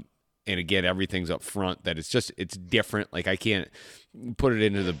 And again, everything's up front that it's different. Like I can't put it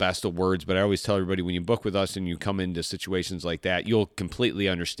into the best of words, but I always tell everybody when you book with us and you come into situations like that, you'll completely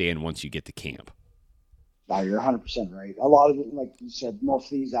understand once you get to camp. No, you're 100% right. A lot of it, like you said, most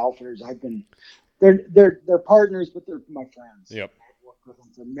of these outfitters, they're partners, but they're my friends. Yep. I've worked with them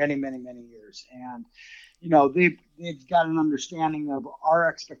for many, many, many years. And, they've got an understanding of our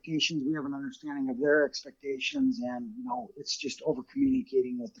expectations. We have an understanding of their expectations. And, it's just over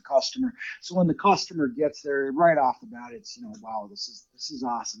communicating with the customer. So when the customer gets there right off the bat, it's, wow, this is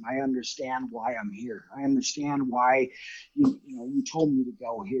awesome. I understand why I'm here. I understand why you told me to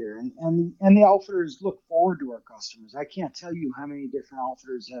go here. And the outfitters look forward to our customers. I can't tell you how many different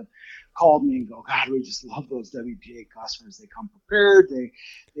outfitters have called me and go, God, we just love those WPA customers. They come prepared. They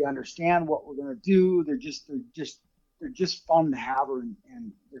understand what we're going to do. They're just fun to have, and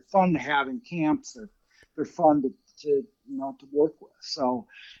they're fun to have in camps. They're fun to work with. So,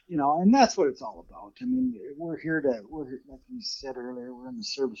 and that's what it's all about. I mean, we're here, like you said earlier, we're in the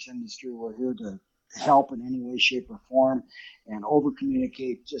service industry. We're here to help in any way, shape, or form, and over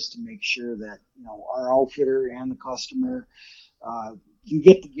communicate just to make sure that our outfitter and the customer can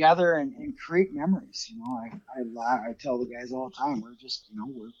get together and create memories. I tell the guys all the time, we're just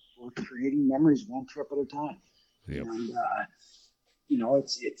we're creating memories one trip at a time. Yep. And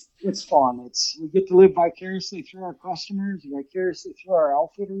it's fun. We get to live vicariously through our customers, vicariously through our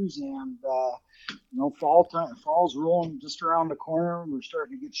outfitters, and fall's rolling just around the corner. We're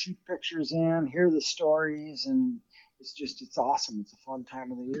starting to get shoot pictures in, hear the stories, and it's awesome. It's a fun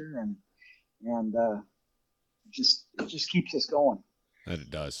time of the year, and it just keeps us going. That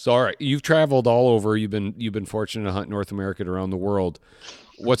it does. So, all right, you've traveled all over. You've been fortunate to hunt North America and around the world.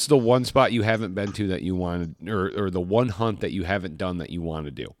 What's the one spot you haven't been to that you wanted, or the one hunt that you haven't done that you want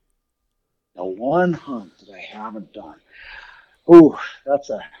to do? The one hunt that I haven't done. Oh,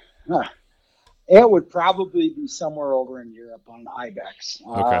 it would probably be somewhere over in Europe on ibex.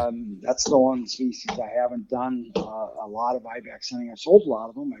 Okay. That's the one species I haven't done a lot of ibex hunting. I've sold a lot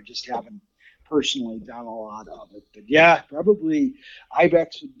of them. I just haven't personally done a lot of it. But yeah, probably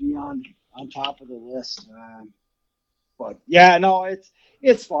ibex would be on top of the list. But yeah, no,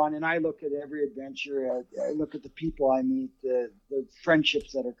 it's fun, and I look at every adventure. I look at the people I meet, the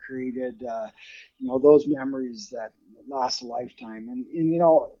friendships that are created, those memories that last a lifetime. And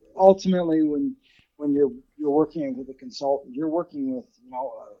ultimately, when you're working with a consultant, you're working with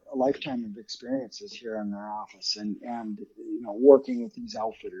a lifetime of experiences here in their office, and working with these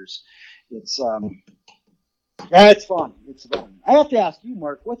outfitters. It's it's fun. It's fun. I have to ask you,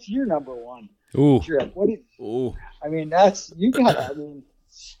 Mark, what's your number one trip? I mean, that's you got. I mean,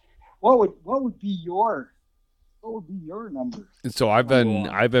 what would be your number? So I've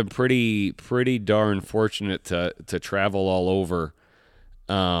been pretty darn fortunate to travel all over.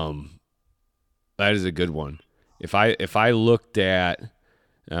 That is a good one. If I looked at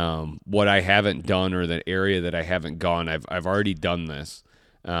what I haven't done or the area that I haven't gone, I've already done this.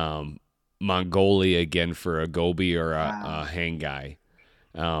 Mongolia again for a goby or a hang guy.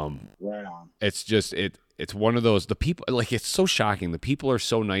 Right on. It's just it's one of those, the people, like, it's so shocking. The people are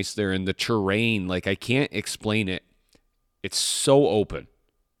so nice there, and the terrain, like, I can't explain it. It's so open,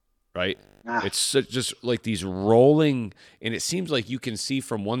 right? It's just like these rolling, and it seems like you can see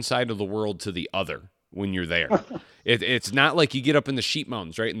from one side of the world to the other when you're there. It's not like you get up in the Sheep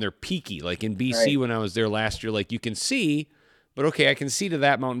Mountains, right? And they're peaky. Like in BC, right, when I was there last year, like you can see, but okay, I can see to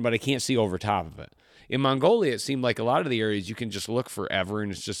that mountain, but I can't see over top of it. In Mongolia, it seemed like a lot of the areas you can just look forever,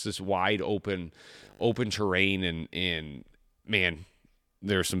 and it's just this wide open terrain, and man,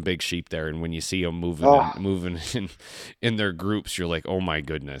 there's some big sheep there, and when you see them moving in their groups, you're like, oh my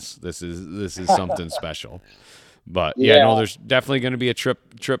goodness, this is something special. But no, there's definitely going to be a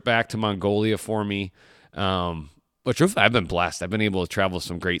trip back to Mongolia for me. But truthfully, I've been blessed. I've been able to travel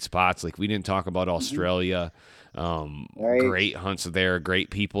some great spots. Like, we didn't talk about Australia. Great hunts there, great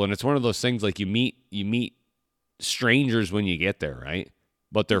people, and it's one of those things, like, you meet strangers when you get there, right?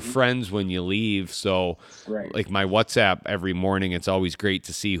 but they're friends when you leave. So Right. like my WhatsApp every morning, it's always great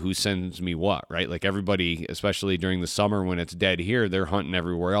to see who sends me what, right? Like everybody, especially during the summer when it's dead here, they're hunting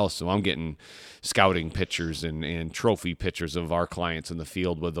everywhere else. So I'm getting scouting pictures and trophy pictures of our clients in the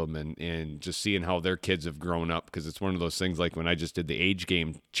field with them, and just seeing how their kids have grown up. Cause it's one of those things, like when I just did the age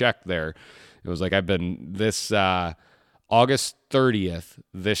game check there, it was like I've been this August 30th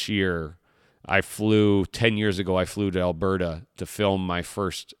this year, I flew 10 years ago. I flew to Alberta to film my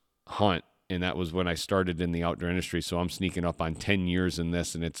first hunt, and that was when I started in the outdoor industry. So I'm sneaking up on 10 years in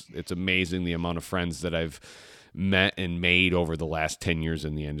this, and it's amazing the amount of friends that I've met and made over the last 10 years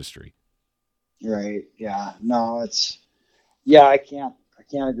in the industry. Right. Yeah. No, I can't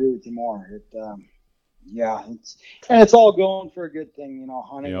agree with you more. It's all going for a good thing,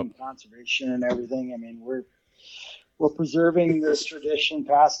 hunting Yep. and conservation and everything. I mean, we're preserving this tradition,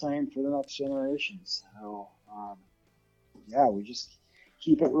 pastime for the next generations. So, we just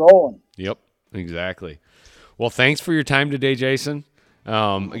keep it rolling. Yep, exactly. Well, thanks for your time today, Jason.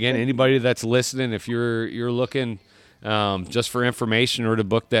 Again, anybody that's listening, if you're looking just for information or to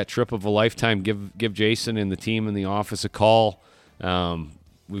book that trip of a lifetime, give Jason and the team in the office a call.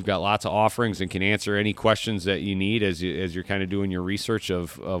 We've got lots of offerings and can answer any questions that you need as you're kind of doing your research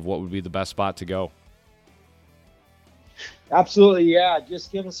of what would be the best spot to go. Absolutely, yeah.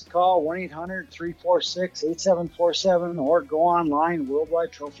 Just give us a call, 1-800-346-8747, or go online,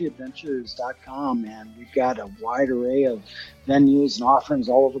 worldwidetrophyadventures.com, and we've got a wide array of venues and offerings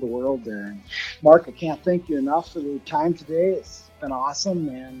all over the world there. And Mark, I can't thank you enough for your time today. It's been awesome,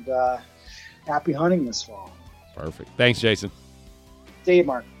 and happy hunting this fall. Perfect. Thanks, Jason. See you,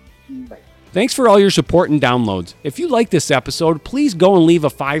 Mark. Bye. Thanks for all your support and downloads. If you like this episode, please go and leave a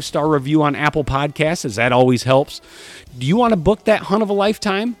 5-star review on Apple Podcasts, as that always helps. Do you want to book that hunt of a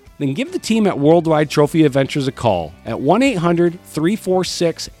lifetime? Then give the team at Worldwide Trophy Adventures a call at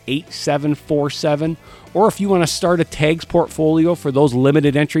 1-800-346-8747. Or if you want to start a tags portfolio for those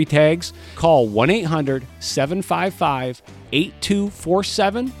limited entry tags, call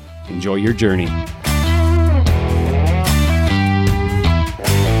 1-800-755-8247. Enjoy your journey.